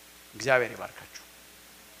 እግዚአብሔር ይባርካችሁ።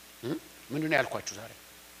 ምንድነው ያልኳችሁ ዛሬ?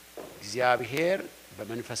 እግዚአብሔር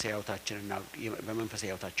በመንፈሳዊ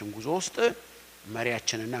ሕይወታችን ጉዞ ውስጥ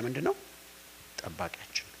መሪያችንና ምንድነው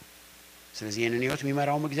ጠባቂያችን። ስለዚህ የኔን ሕይወት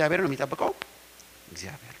የሚመራው እግዚአብሔር ነው፣ የሚጠብቀው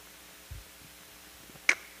እግዚአብሔር።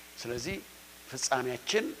 ስለዚህ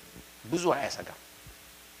ፍጻሜያችን ብዙ አያሰጋም።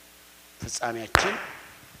 ፍጻሜያችን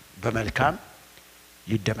በመልካም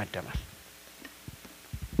ይደመደማል።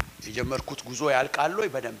 የጀመርኩት ጉዞ ያልቃል ወይ?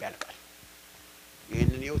 በደንብ ያልቃል።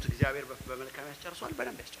 ይሄንን ሕይወት እግዚአብሔር በመልካም ያስጨርሷል፣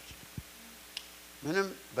 በደንብ ያስጨርሷል። ምንም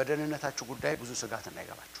በደህንነታችሁ ጉዳይ ብዙ ስጋት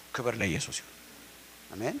እንዳይገባችሁ። ክብር ለኢየሱስ ይሁን።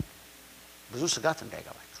 አሜን። ብዙ ስጋት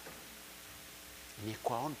እንዳይገባችሁ። እኔ እኮ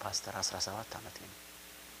አሁን ፓስተር 17 አመት ነኝ።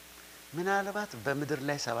 ምናልባት በምድር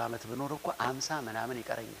ላይ 70 አመት ብኖር እኮ 50 ምናምን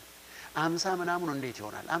ይቀረኛል። 50 ምናምኑ እንዴት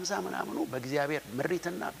ይሆናል? 50 ምናምኑ በእግዚአብሔር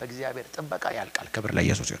ምሪትና በእግዚአብሔር ጥበቃ ያልቃል። ክብር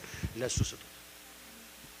ለኢየሱስ ይሁን። ለሱ ስጡት።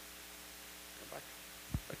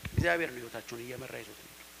 እግዚአብሔር ነው ሕይወታችሁን እየመራ ይዞት ነው።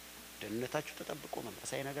 ደህንነታችሁ ተጠብቆ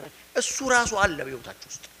መንፈሳዊ ነገር እሱ ራሱ አለ በሕይወታችሁ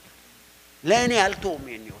ውስጥ። ለእኔ አልተውም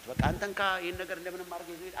ይሄን ሕይወት በቃ አንተን ይሄን ነገር እንደምንም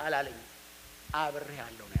አድርገህ ይዘህ አላለኝ። አብሬ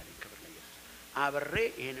ያለው ነው ያለኝ። ክብር ለኢየሱስ። አብሬ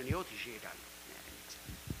ይሄንን ሕይወት ይዤ እሄዳለሁ ያለኝ።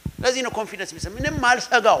 ለዚህ ነው ኮንፊደንስ የሚሰማው። ምንም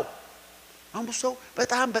አልሰጋው። አሁን ብዙ ሰው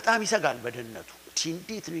በጣም ይሰጋል በደህንነቱ።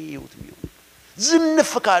 እንዴት ነው ሕይወት የሚሆነው?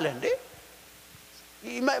 ዝንፍ ካለ እንዴ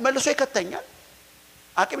መልሶ ይከተኛል።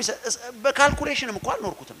 አቅም በካልኩሌሽንም እንኳን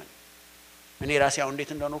ኖርኩት። እኔ ራሴ አሁን እንዴት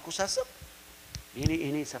እንደኖርኩ ሳስብ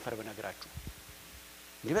እኔ ሰፈር በነግራችሁ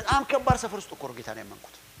እንዴ በጣም ከባድ ሰፈር ውስጥ እኮ ጌታ ነው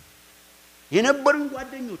ያመንኩት። የነበሩኝ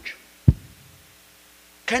ጓደኞች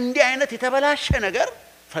ከእንዲህ አይነት የተበላሸ ነገር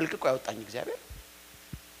ፈልቅቆ ያወጣኝ እግዚአብሔር።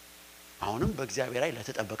 አሁንም በእግዚአብሔር ላይ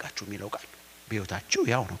ለተጠበቃችሁ የሚለው ቃል በሕይወታችሁ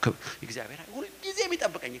ያው ነው። እግዚአብሔር ሁሉ ጊዜ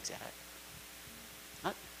የሚጠብቀኝ እግዚአብሔር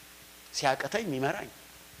ሲያቀተኝ የሚመራኝ፣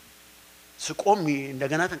 ስቆም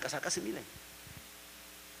እንደገና ተንቀሳቀስ የሚለኝ፣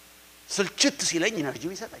 ስልችት ሲለኝ ኢነርጂ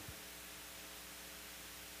የሚሰጠኝ፣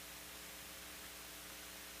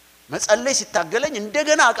 መጸለይ ሲታገለኝ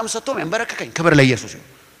እንደገና አቅም ሰጥቶ የሚያንበረክከኝ። ክብር ለኢየሱስ ይሁን።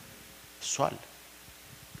 እሱ አለ።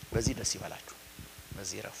 በዚህ ደስ ይበላችሁ፣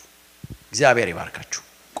 በዚህ ረፉ። እግዚአብሔር ይባርካችሁ።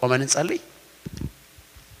 ቆመን እንጸልይ።